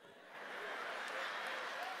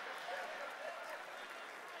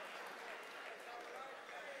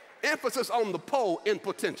 Emphasis on the pole in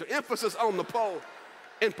potential. Emphasis on the pole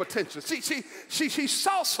in potential. She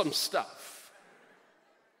saw some stuff,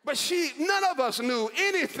 but none of us knew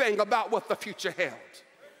anything about what the future held.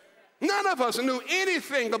 None of us knew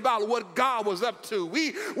anything about what God was up to.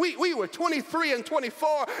 We were 23 and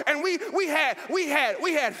 24, and we had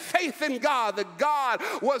faith in God that God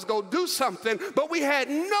was going to do something, but we had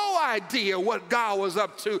no idea what God was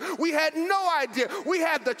up to. We had no idea. We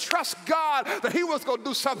had to trust God that he was going to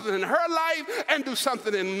do something in her life and do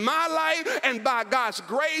something in my life, and by God's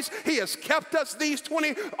grace, he has kept us these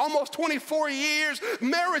almost 24 years.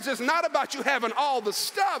 Marriage is not about you having all the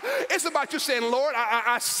stuff. It's about you saying, Lord,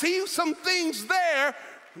 I see some things there,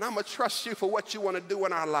 and I'm going to trust you for what you want to do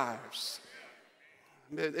in our lives.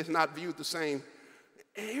 It's not viewed the same.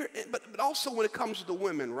 But also when it comes to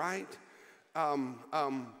women, right?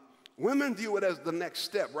 Women view it as the next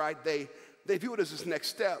step, right? They view it as this next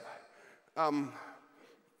step.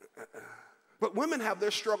 But women have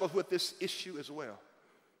their struggles with this issue as well.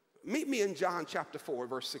 Meet me in John chapter 4,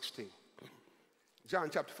 verse 16. John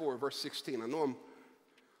chapter 4, verse 16. I know I'm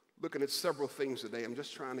looking at several things today. I'm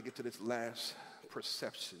just trying to get to this last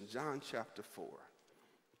perception. John chapter 4.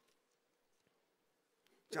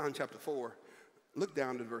 John chapter 4. Look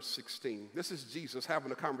down to verse 16. This is Jesus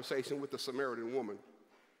having a conversation with the Samaritan woman.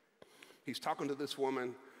 He's talking to this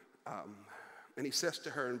woman, and he says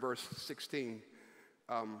to her in verse 16,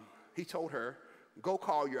 he told her, go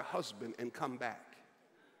call your husband and come back.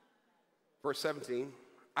 Verse 17,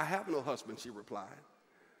 I have no husband, she replied.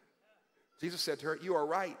 Jesus said to her, you are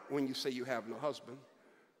right when you say you have no husband.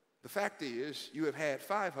 The fact is, you have had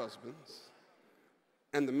 5 husbands,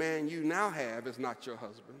 and the man you now have is not your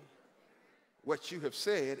husband. What you have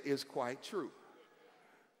said is quite true.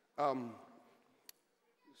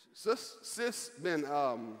 Sis been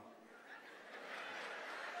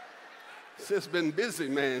busy,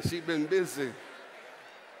 man. She's been busy.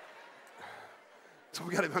 So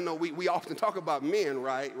we got to know, we often talk about men,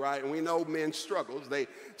 right? And we know men's struggles.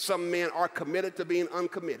 Some men are committed to being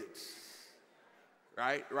uncommitted,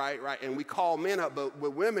 right? And we call men up, but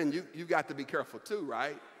with women, you got to be careful too,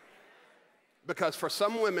 right? Because for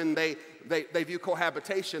some women, they view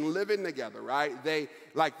cohabitation, living together, right? They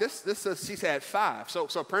like this says she's had 5. So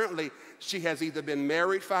apparently she has either been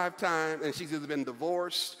married 5 times and she's either been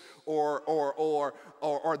divorced or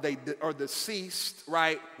deceased,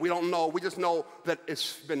 right? We don't know. We just know that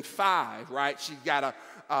it's been 5, right? She got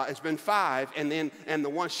it's been 5, and the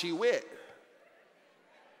one she with.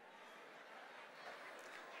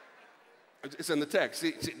 It's in the text.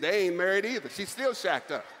 They ain't married either. She's still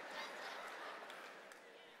shacked up.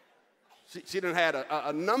 She done had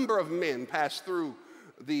a number of men pass through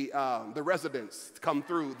the residence, come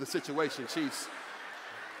through the situation. She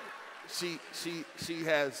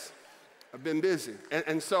has been busy,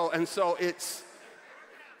 and so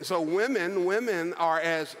women are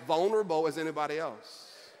as vulnerable as anybody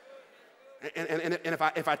else. And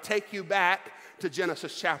if I take you back to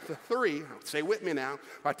Genesis chapter 3, say with me now,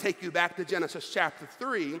 if I take you back to Genesis chapter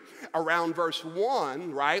 3, around verse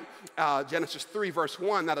 1, right? Genesis 3, verse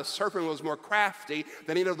 1, that a serpent was more crafty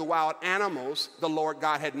than any of the wild animals the Lord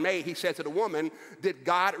God had made. He said to the woman, did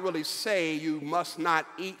God really say you must not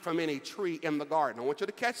eat from any tree in the garden? I want you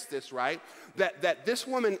to catch this, right? That this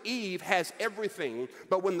woman, Eve, has everything,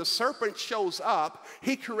 but when the serpent shows up,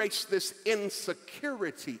 he creates this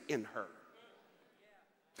insecurity in her.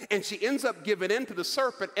 And she ends up giving in to the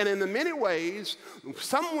serpent. And in many ways,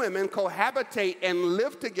 some women cohabitate and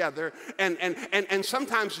live together and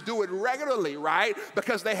sometimes do it regularly, right?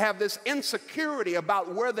 Because they have this insecurity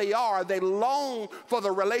about where they are. They long for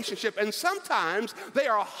the relationship. And sometimes they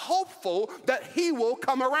are hopeful that he will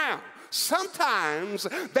come around. Sometimes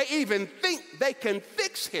they even think they can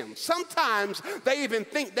fix him. Sometimes they even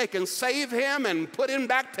think they can save him and put him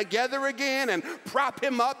back together again and prop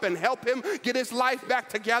him up and help him get his life back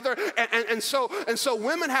together. And so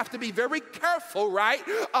women have to be very careful, right,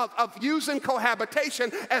 of using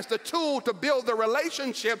cohabitation as the tool to build the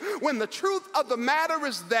relationship, when the truth of the matter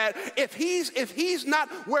is that if he's not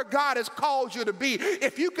where God has called you to be,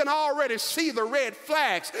 if you can already see the red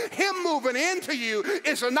flags, him moving into you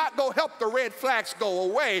is not going to help the red flags go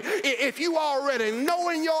away. If you already know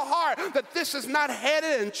in your heart that this is not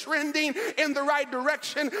headed and trending in the right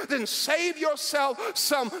direction, then save yourself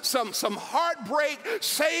some heartbreak,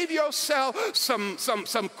 save yourself some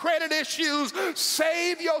credit issues,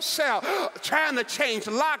 save yourself trying to change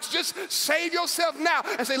locks. Just save yourself now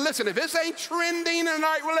and say, listen, if this ain't trending in the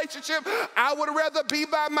right relationship, I would rather be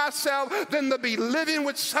by myself than to be living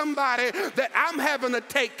with somebody that I'm having to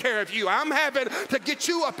take care of you. I'm having to get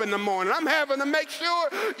you up in the morning. I'm having to make sure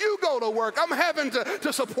you go to work. I'm having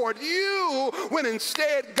to support you, when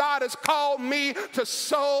instead God has called me to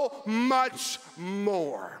so much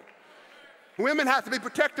more. Women have to be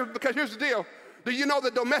protected, because here's the deal. Do you know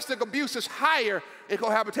that domestic abuse is higher in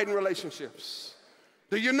cohabitating relationships?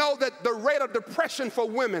 Do you know that the rate of depression for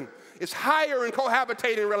women is higher in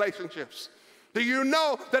cohabitating relationships? Do you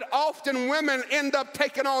know that often women end up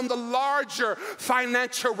taking on the larger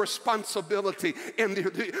financial responsibility?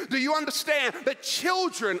 Do you understand that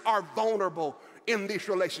children are vulnerable in these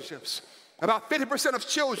relationships? About 50% of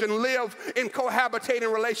children live in cohabitating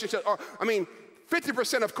relationships.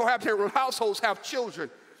 50% of cohabitating households have children.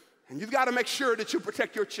 And you've got to make sure that you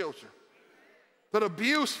protect your children. That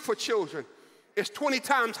abuse for children is 20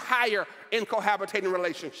 times higher in cohabitating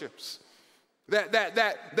relationships.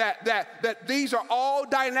 That these are all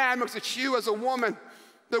dynamics that you as a woman,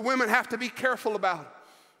 that women have to be careful about.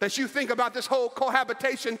 That you think about this whole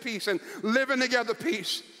cohabitation piece and living together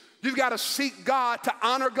piece. You've got to seek God, to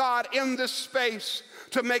honor God in this space,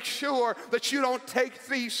 to make sure that you don't take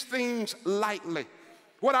these things lightly.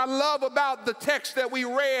 What I love about the text that we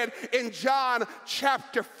read in John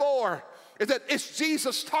chapter 4 is that it's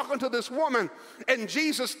Jesus talking to this woman, and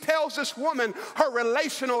Jesus tells this woman her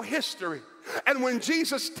relational history. And when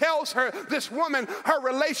Jesus tells her, this woman, her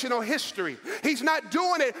relational history, he's not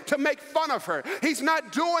doing it to make fun of her. He's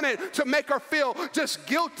not doing it to make her feel just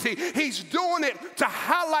guilty. He's doing it to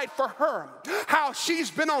highlight for her how she's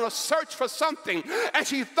been on a search for something, and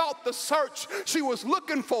she thought the search she was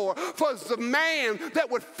looking for was the man that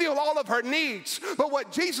would fill all of her needs. But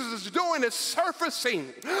what Jesus is doing is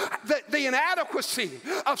surfacing the inadequacy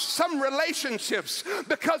of some relationships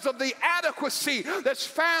because of the adequacy that's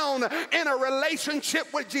found in a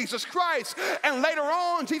relationship with Jesus Christ. And later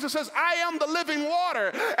on, Jesus says, I am the living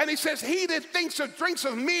water. And he says, he that thinks or drinks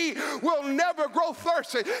of me will never grow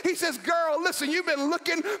thirsty. He says, girl, listen, you've been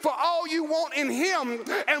looking for all you want in him,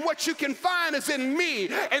 and what you can find is in me.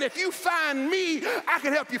 And if you find me, I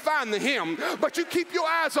can help you find the him. But you keep your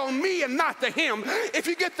eyes on me and not the him. If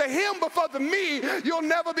you get the him before the me, you'll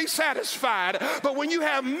never be satisfied. But when you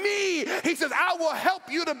have me, he says, I will help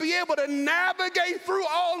you to be able to navigate through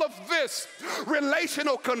all of this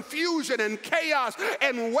relational confusion and chaos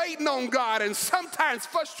and waiting on God and sometimes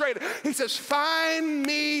frustrated. He says, find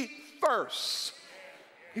me first.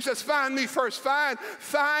 He says, find me first.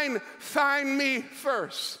 Find me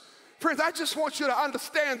first. Friends, I just want you to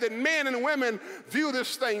understand that men and women view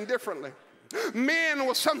this thing differently. Men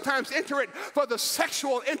will sometimes enter it for the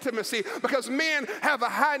sexual intimacy because men have a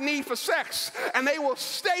high need for sex, and they will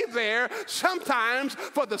stay there sometimes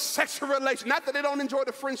for the sexual relation. Not that they don't enjoy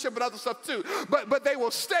the friendship and other stuff too, but they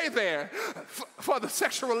will stay there for the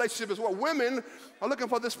sexual relationship as well. Women are looking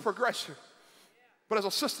for this progression. But as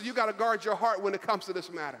a sister, you got to guard your heart when it comes to this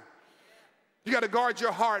matter. You got to guard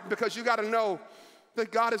your heart because you got to know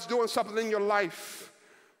that God is doing something in your life,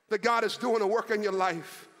 that God is doing a work in your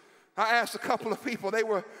life. I asked a couple of people,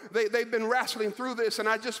 they've been wrestling through this, and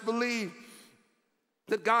I just believe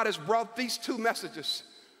that God has brought these two messages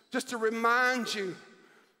just to remind you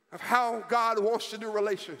of how God wants to do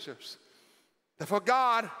relationships. That for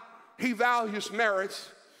God, he values marriage,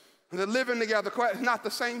 and that living together is not the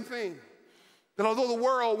same thing. That although the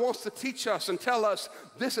world wants to teach us and tell us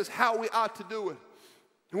this is how we ought to do it,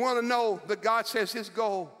 we want to know that God says his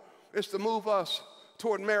goal is to move us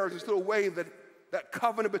toward marriage into a way that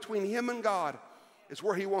covenant between him and God is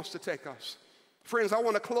where he wants to take us. Friends, I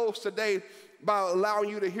want to close today by allowing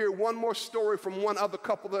you to hear one more story from one other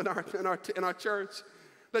couple in our church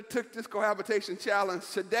that took this cohabitation challenge.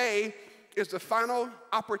 Today is the final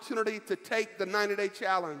opportunity to take the 90-day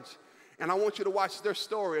challenge. And I want you to watch their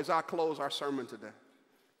story as I close our sermon today.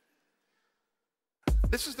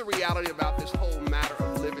 This is the reality about this whole matter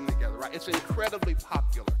of living together, right? It's incredibly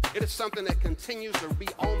popular. It is something that continues to be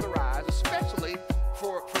on the rise, especially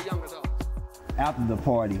for young adults. After the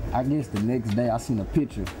party, I guess the next day I seen a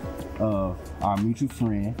picture of our mutual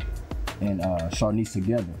friend and Sharnice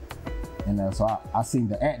together. And so I seen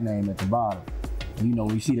the @ name at the bottom. You know,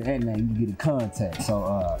 when you see the @ name, you get in contact. So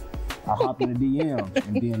I hopped in the DM,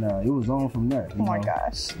 and then it was on from there. Oh my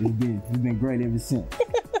gosh. It's been great ever since.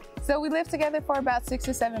 So we lived together for about 6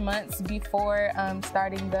 or 7 months before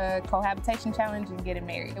starting the cohabitation challenge and getting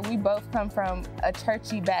married. We both come from a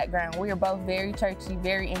churchy background. We are both very churchy,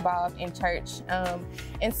 very involved in church.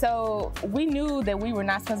 And so we knew that we were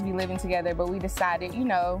not supposed to be living together, but we decided, you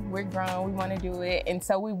know, we're grown, we want to do it. And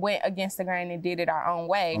so we went against the grain and did it our own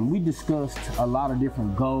way. We discussed a lot of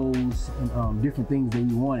different goals and different things that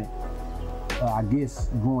we wanted, I guess,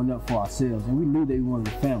 growing up for ourselves. And we knew that we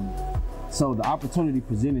wanted a family. So the opportunity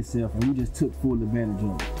presented itself, and we just took full advantage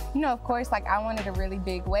of it. You know, of course, like I wanted a really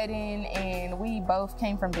big wedding, and we both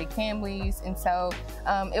came from big families. And so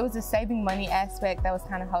it was a saving money aspect that was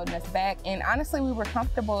kind of holding us back. And honestly, we were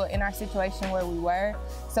comfortable in our situation where we were.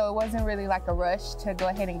 So it wasn't really like a rush to go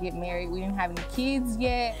ahead and get married. We didn't have any kids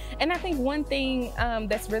yet. And I think one thing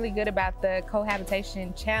that's really good about the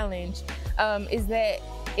cohabitation challenge is that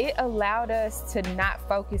it allowed us to not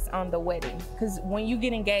focus on the wedding. Because when you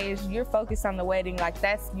get engaged, you're focused on the wedding, like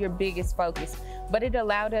that's your biggest focus. But it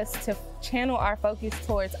allowed us to channel our focus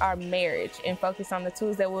towards our marriage and focus on the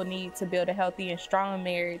tools that we'll need to build a healthy and strong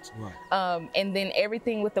marriage. Right. And then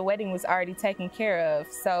everything with the wedding was already taken care of.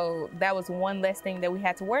 So that was one less thing that we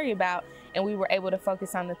had to worry about. And we were able to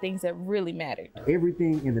focus on the things that really mattered.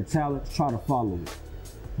 Everything in the challenge, try to follow it.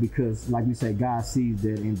 Because like you say, God sees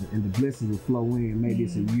that and the blessings will flow in. Maybe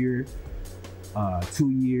it's a year, 2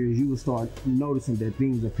 years, you will start noticing that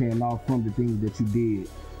things are paying off from the things that you did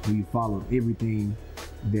when you followed everything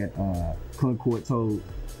that Concord told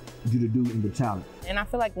you to do in the challenge. And I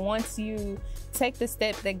feel like once you take the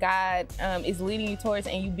step that God is leading you towards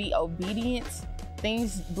and you be obedient,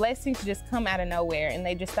 blessings just come out of nowhere and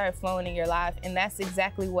they just start flowing in your life. And that's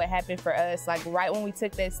exactly what happened for us. Like right when we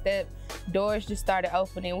took that step, doors just started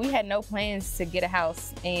opening. We had no plans to get a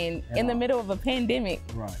house and in the middle of a pandemic.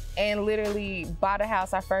 Right. And literally bought a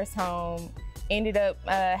house, our first home, ended up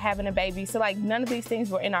having a baby. So like none of these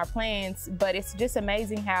things were in our plans, but it's just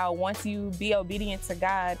amazing how once you be obedient to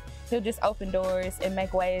God, He'll just open doors and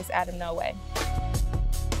make ways out of no way.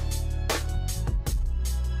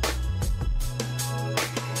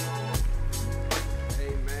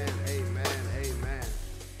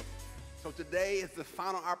 Today is the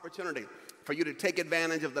final opportunity for you to take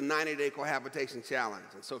advantage of the 90-day cohabitation challenge.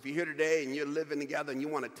 And so if you're here today and you're living together and you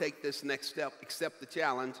want to take this next step, accept the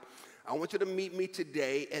challenge, I want you to meet me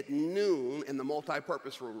today at noon in the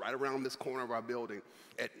multi-purpose room right around this corner of our building.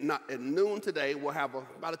 At noon today, we'll have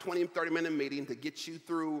about a 20, 30-minute meeting to get you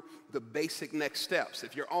through the basic next steps.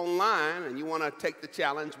 If you're online and you want to take the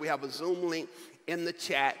challenge, we have a Zoom link in the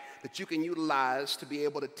chat that you can utilize to be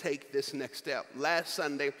able to take this next step. Last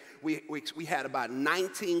Sunday, we had about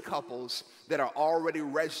 19 couples that are already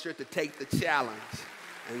registered to take the challenge.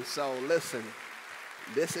 And so listen,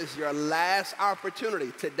 this is your last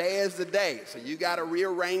opportunity. Today is the day. So you got to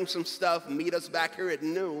rearrange some stuff, meet us back here at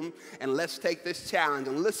noon, and let's take this challenge.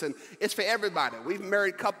 And listen, it's for everybody. We've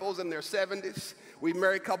married couples in their 70s. We've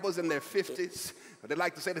married couples in their 50s. They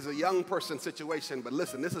like to say this is a young person situation, but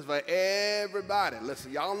listen, this is for everybody.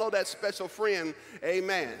 Listen, y'all know that special friend,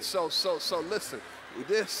 amen. So listen,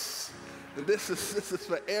 this is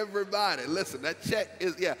for everybody. Listen, that check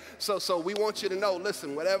is, yeah. So we want you to know,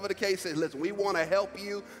 listen, whatever the case is, listen, we want to help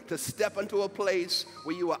you to step into a place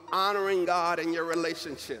where you are honoring God in your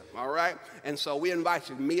relationship, all right? And so we invite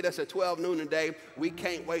you to meet us at 12 noon today. We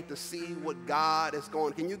can't wait to see what God is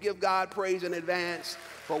going. Can you give God praise in advance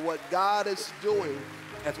for what God is doing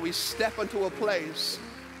as we step into a place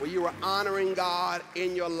where you are honoring God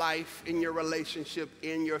in your life, in your relationship,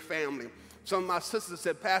 in your family? Some of my sisters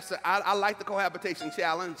said, Pastor, I like the cohabitation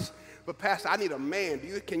challenge, but Pastor, I need a man.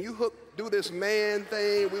 Can you do this man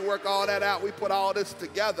thing? We work all that out. We put all this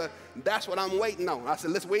together. That's what I'm waiting on. I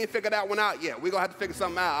said, listen, we ain't figured that one out yet. We're going to have to figure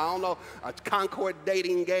something out. I don't know, a Concord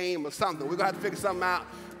dating game or something. We're going to have to figure something out.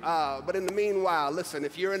 But in the meanwhile, listen,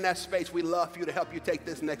 if you're in that space, we love for you to help you take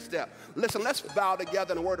this next step. Listen, let's bow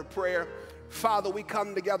together in a word of prayer. Father, we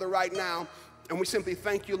come together right now And we simply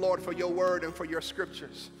thank you, Lord, for your word and for your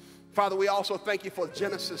scriptures. Father, we also thank you for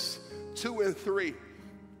Genesis 2 and 3.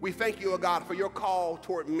 We thank you, O God, for your call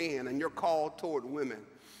toward men and your call toward women.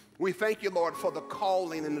 We thank you, Lord, for the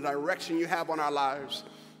calling and the direction you have on our lives.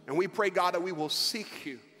 And we pray, God, that we will seek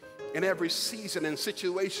you in every season and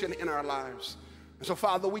situation in our lives. And so,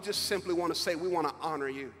 Father, we just simply want to say we want to honor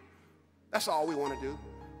you. That's all we want to do.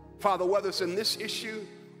 Father, whether it's in this issue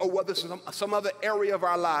or whether it's some other area of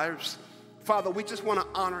our lives, Father, we just want to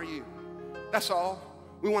honor you. That's all.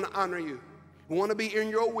 We want to honor you. We want to be in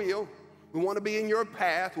your will. We want to be in your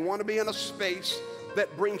path. We want to be in a space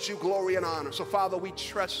that brings you glory and honor. So, Father, we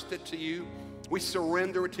trust it to you. We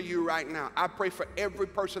surrender it to you right now. I pray for every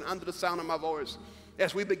person under the sound of my voice.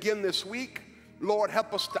 As we begin this week, Lord,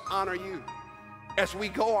 help us to honor you. As we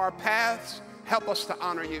go our paths, help us to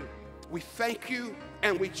honor you. We thank you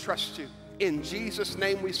and we trust you. In Jesus'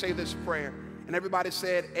 name we say this prayer. And everybody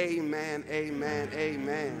said, amen, amen,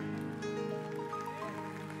 amen.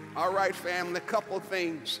 All right, family, a couple of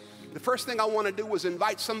things. The first thing I want to do is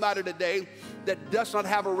invite somebody today that does not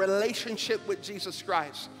have a relationship with Jesus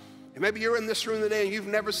Christ. And maybe you're in this room today and you've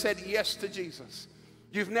never said yes to Jesus.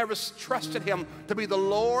 You've never trusted him to be the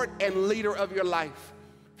Lord and leader of your life.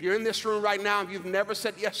 If you're in this room right now and you've never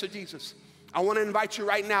said yes to Jesus, I want to invite you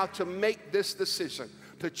right now to make this decision,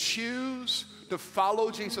 to choose to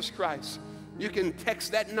follow Jesus Christ. You can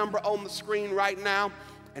text that number on the screen right now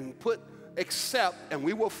and put accept, and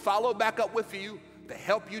we will follow back up with you to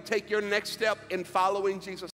help you take your next step in following Jesus